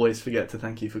we always forget to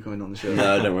thank you for coming on the show.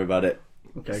 No, don't worry about it.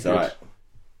 Okay, It's good. alright.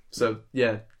 So,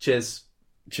 yeah, cheers.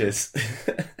 Cheers.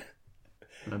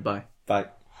 Bye. Bye.